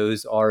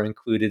photos are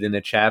included in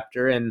the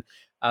chapter. And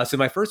so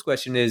my first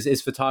question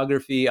is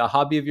photography a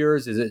hobby of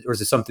yours? Or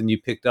is it something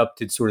you picked up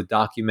to sort of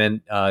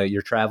document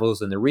your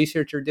travels and the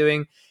research you're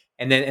doing?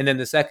 And then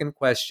the second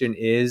question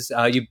is,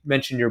 you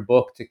mentioned your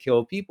book, To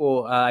Kill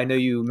People. I know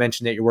you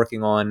mentioned that you're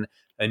working on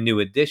a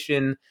new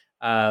edition.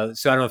 So I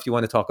don't know if you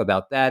want to talk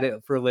about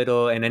that for a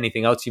little and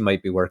anything else you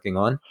might be working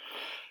on.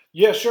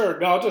 Yeah, sure.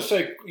 No, I'll just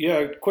say,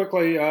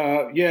 quickly.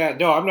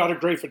 No, I'm not a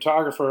great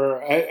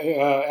photographer.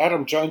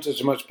 Adam Jones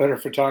is a much better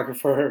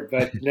photographer,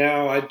 but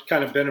now I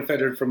kind of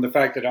benefited from the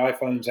fact that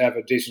iPhones have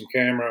a decent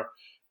camera,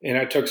 and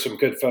I took some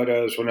good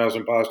photos when I was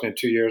in Bosnia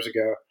 2 years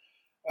ago.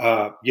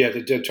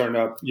 They did turn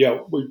up. Yeah,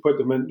 we put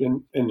them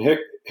in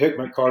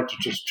Hickman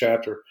Cartridge's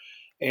chapter.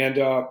 And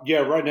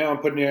right now I'm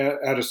putting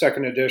out a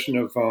second edition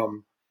of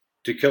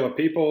To Kill a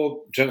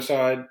People,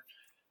 Genocide.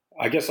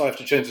 I guess I'll have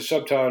to change the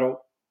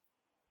subtitle.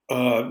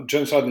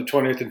 Genocide in the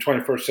 20th and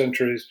 21st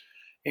centuries,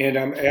 and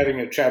I'm adding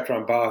a chapter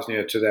on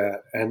Bosnia to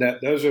that. And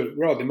those are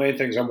really the main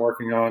things I'm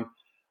working on.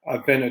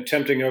 I've been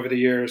attempting over the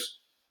years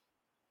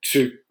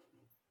to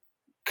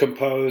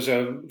compose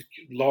a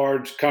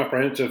large,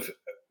 comprehensive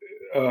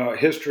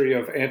history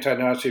of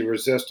anti-Nazi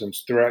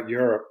resistance throughout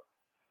Europe.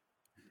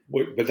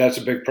 But that's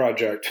a big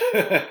project.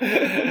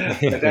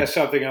 But that's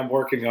something I'm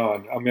working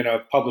on. I'm going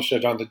to publish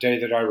it on the day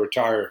that I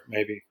retire,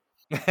 maybe.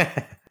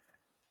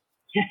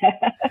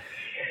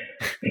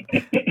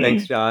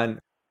 Thanks,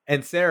 John.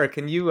 And Sarah,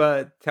 can you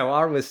tell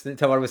our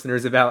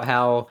listeners about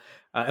how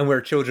and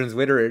where children's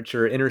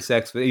literature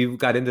intersects with, you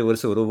got into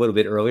this a little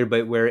bit earlier,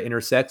 but where it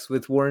intersects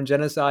with war and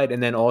genocide,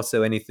 and then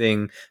also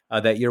anything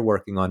that you're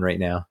working on right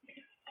now?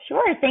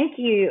 Sure, thank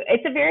you.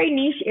 It's a very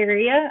niche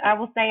area. I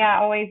will say I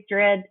always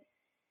dread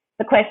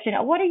the question,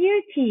 what do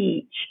you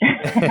teach?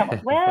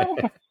 Well,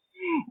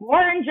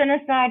 war and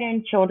genocide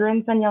in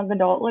children's and young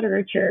adult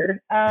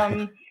literature.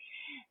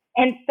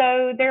 And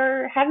so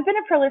there has been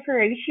a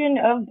proliferation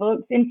of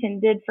books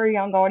intended for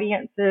young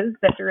audiences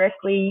that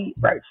directly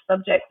broach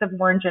subjects of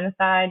war and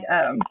genocide.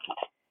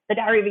 The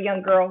Diary of a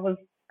Young Girl was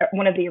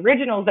one of the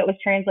originals that was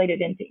translated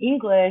into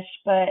English,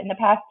 but in the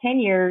past 10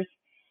 years,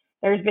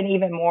 there's been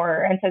even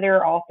more. And so there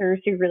are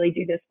authors who really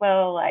do this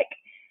well, like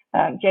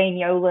Jane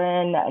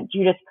Yolen,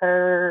 Judith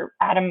Kerr,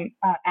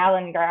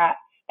 Alan Gratz.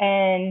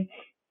 And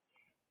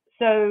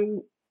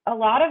so a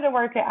lot of the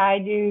work that I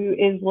do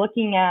is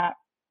looking at,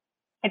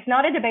 it's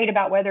not a debate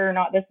about whether or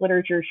not this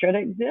literature should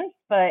exist,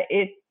 but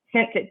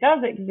since it does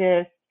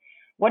exist,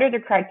 what are the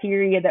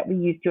criteria that we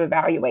use to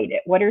evaluate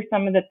it? What are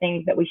some of the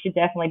things that we should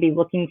definitely be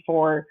looking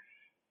for,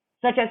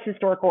 such as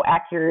historical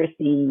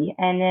accuracy?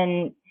 And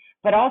then,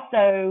 but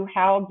also,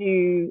 how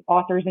do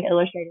authors and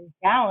illustrators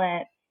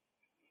balance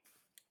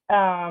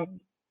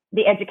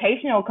the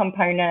educational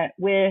component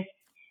with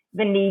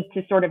the need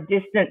to sort of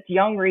distance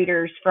young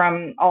readers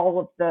from all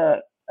of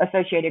the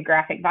associated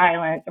graphic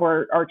violence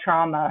or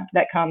trauma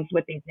that comes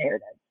with these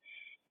narratives?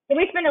 So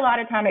we spend a lot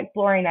of time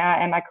exploring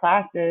that in my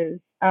classes,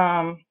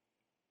 and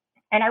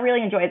I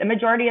really enjoy it. The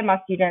majority of my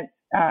students,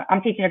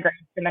 I'm teaching a grad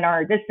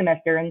seminar this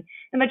semester, and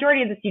the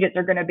majority of the students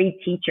are going to be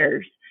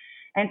teachers.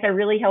 And so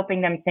really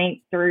helping them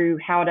think through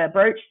how to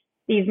broach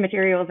these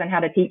materials and how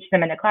to teach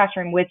them in a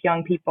classroom with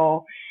young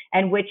people,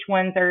 and which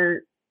ones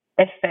are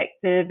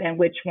effective and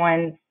which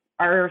ones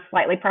are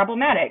slightly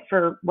problematic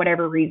for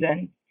whatever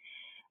reason.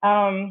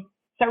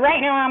 So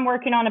right now I'm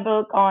working on a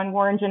book on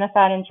war and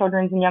genocide in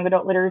children's and young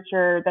adult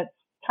literature that's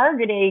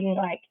targeting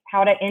like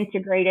how to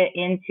integrate it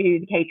into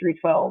the K through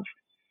 12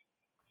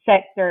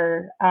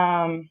 sector.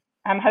 I'm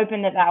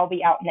hoping that will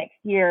be out next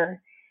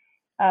year.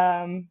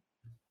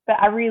 But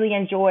I really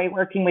enjoy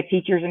working with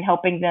teachers and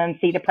helping them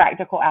see the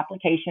practical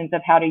applications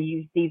of how to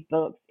use these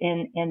books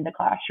in the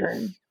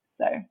classroom.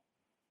 So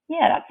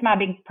yeah, that's my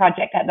big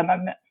project at the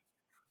moment.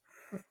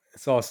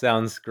 This all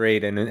sounds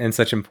great and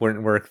such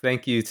important work.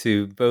 Thank you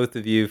to both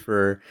of you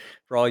for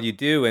all you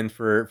do and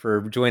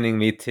for joining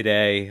me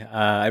today.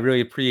 I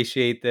really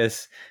appreciate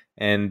this,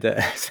 and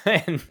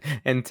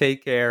and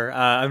take care.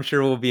 I'm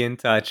sure we'll be in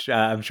touch.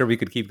 I'm sure we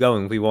could keep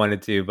going if we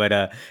wanted to,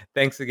 but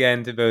thanks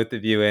again to both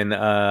of you, and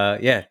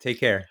take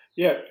care.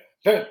 Yeah.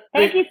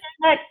 Thank you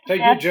so much.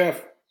 Thank you,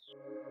 Jeff.